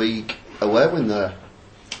Premier League away win there.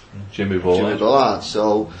 Jimmy Bullard.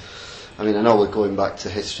 So, I mean, I know we're going back to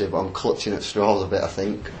history, but I'm clutching at straws a bit, I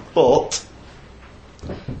think. But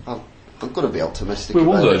I'm going to be optimistic. We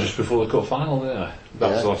won there just before the cup final, didn't we?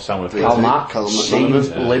 That was the last time we played. Callum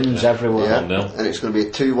McManaman, limbs everywhere. Yeah. And it's going to be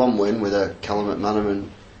a 2-1 win with a Callum McManaman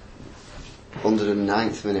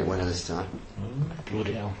 109th minute winner this time.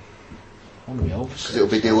 Bloody hell. Because it'll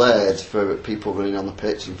be delayed for people running on the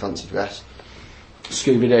pitch in fancy dress.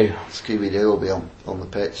 Scooby-Doo will be on the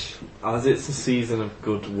pitch. As it's a season of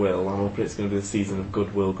goodwill, I'm hoping it's going to be the season of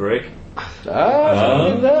goodwill, Greg.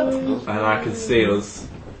 And I can see us.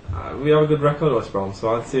 We have a good record, West Brom,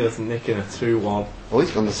 so I'd see us nicking a 2-1. Oh,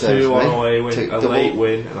 he's gone the same. 2-1 away win, a late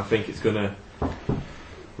win, and I think it's going to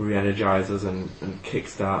re-energise us and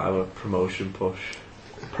kickstart our promotion push.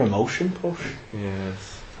 Promotion push?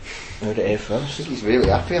 Yes. Heard it here I first. think he's really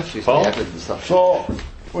happy after his Paul? evidence. So,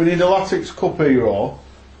 we need a Latics Cup hero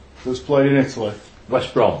that's played in Italy.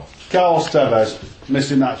 West Brom. Carlos Tevez,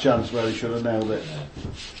 missing that chance where he should have nailed it.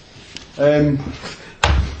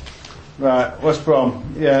 Right, West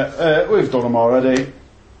Brom. Yeah, we've done them already.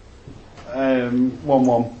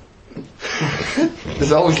 1-1.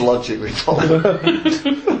 There's always logic with Paul.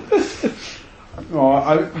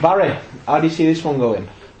 Barry, how do you see this one going?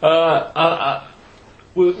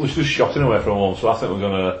 We're just shocking away from home, so I think we're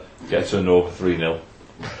going to get to an over 3-0.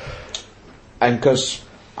 And because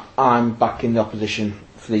I'm back in the opposition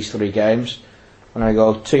for these 3 games, I'm going to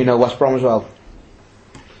go 2-0 West Brom as well.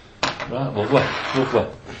 Right, lovely.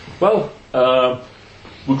 Well,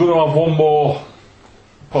 we're going to have one more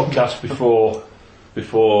podcast before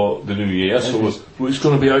the new year, so it's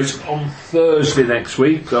going to be out on Thursday next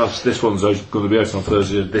week. This one's going to be out on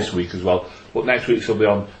Thursday this week as well. But next week will be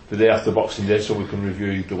on the day after Boxing Day, so we can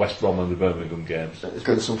review the West Brom and the Birmingham games. There's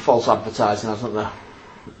been some false advertising, hasn't there,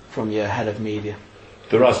 from your head of media?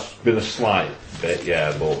 There has been a slight bit,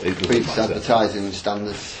 yeah, but it doesn't Preach matter. advertising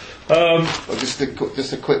standards. Um, Well, just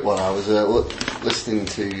a quick one. I was listening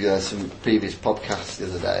to some previous podcasts the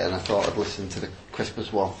other day, and I thought I'd listen to the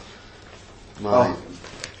Christmas one.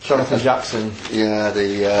 Jonathan Jackson. Yeah,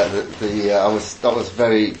 that was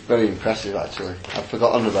very, very impressive actually. I'd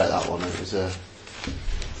forgotten about that one. It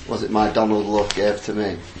was it my Donald Love gave to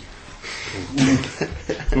me?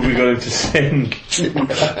 were we going to sing? That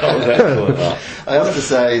was excellent. That. I have to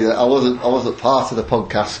say that I wasn't part of the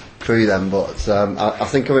podcast crew then, but I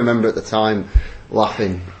think I remember at the time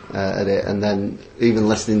laughing at it, and then even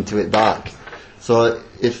listening to it back. So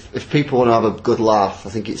if people want to have a good laugh, I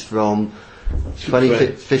think it's from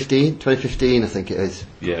 2015, I think it is.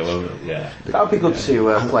 Yeah, well, yeah. That would be good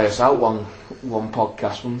to play us out one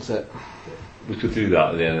podcast, wouldn't it? We could do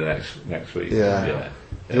that at the end of next week. Yeah.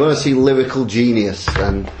 If you want to see Lyrical Genius,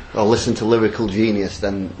 or listen to Lyrical Genius,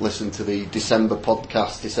 then listen to the December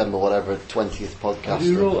 20th podcast. Did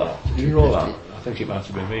you roll that? I think it might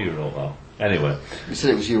have been me who wrote that. Anyway. You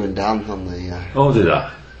said it was you and Dan on the... Oh, did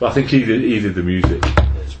I? Well, I think he did the music.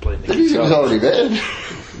 The music was already written.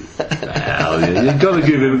 Well, you've got to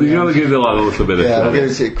give him the lad a little bit of Yeah, I'll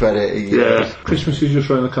credit. give it credit. Yeah, Christmas is just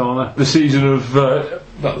round the corner. The season of the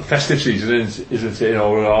festive season, isn't it? You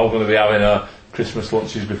know, we're all going to be having our Christmas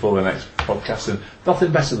lunches before the next podcast, and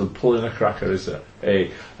nothing better than pulling a cracker, is there?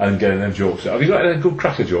 Hey, and getting them jokes out. Have you got any good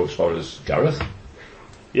cracker jokes for us, Gareth?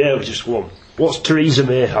 Yeah, just one. What's Theresa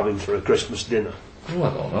May having for a Christmas dinner? Oh,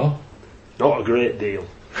 I don't know. Not a great deal.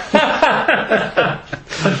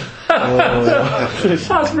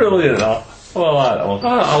 That's brilliant, that. Oh, I like that one.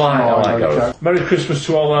 I like Gareth. Merry Christmas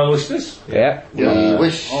to all our listeners. Yeah. We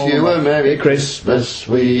wish you a Merry Christmas.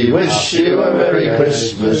 We wish you a Merry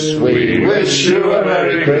Christmas. We wish you a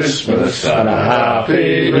Merry Christmas and a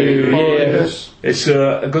Happy New Year. It's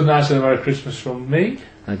a good night and a Merry Christmas from me.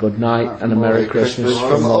 A good night and a Merry Christmas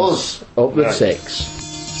from us. Up with 6.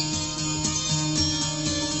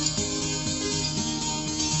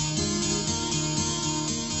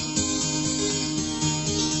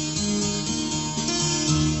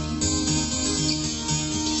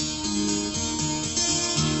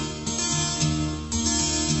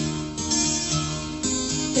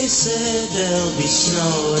 They said there'll be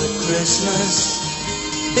snow at Christmas.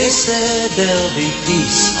 They said there'll be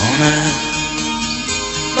peace on earth.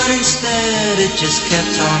 But instead it just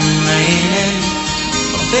kept on raining.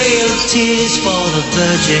 A veil of tears for the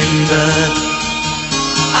virgin birth.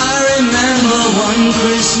 I remember one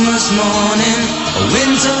Christmas morning, a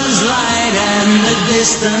winter's light and a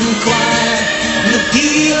distant choir, and the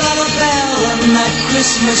peal of a bell and that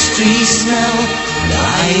Christmas tree smell, and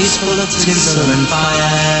eyes full of tinsel and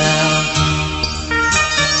fire.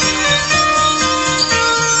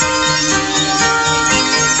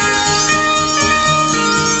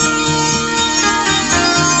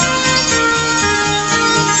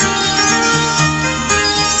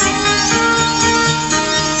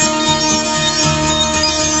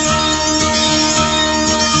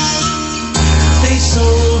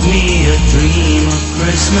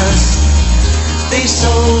 Christmas, they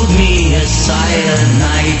sold me a silent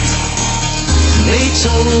night. They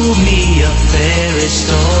told me a fairy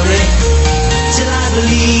story till I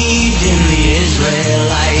believed in the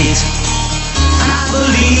Israelite. And I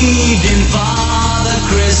believed in Father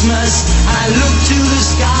Christmas. I looked to the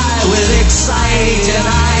sky with excited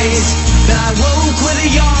eyes. Then I woke with a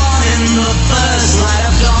yawn in the first light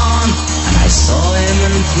of dawn, and I saw him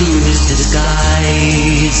and through his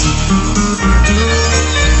disguise.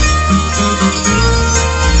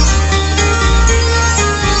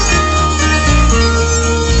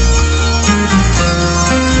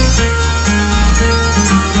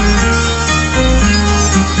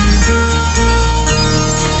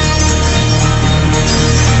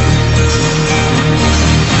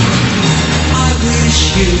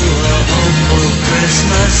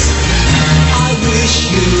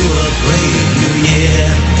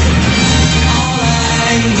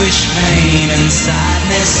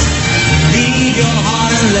 your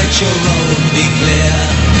heart and let your road be clear.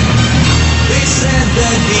 They said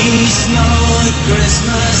there'd be snow at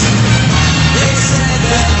Christmas. They said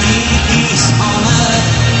there'd be peace on earth.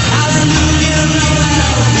 Hallelujah, no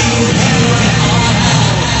there'll be heaven on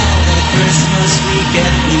hell. The Christmas we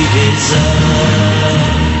get we deserve.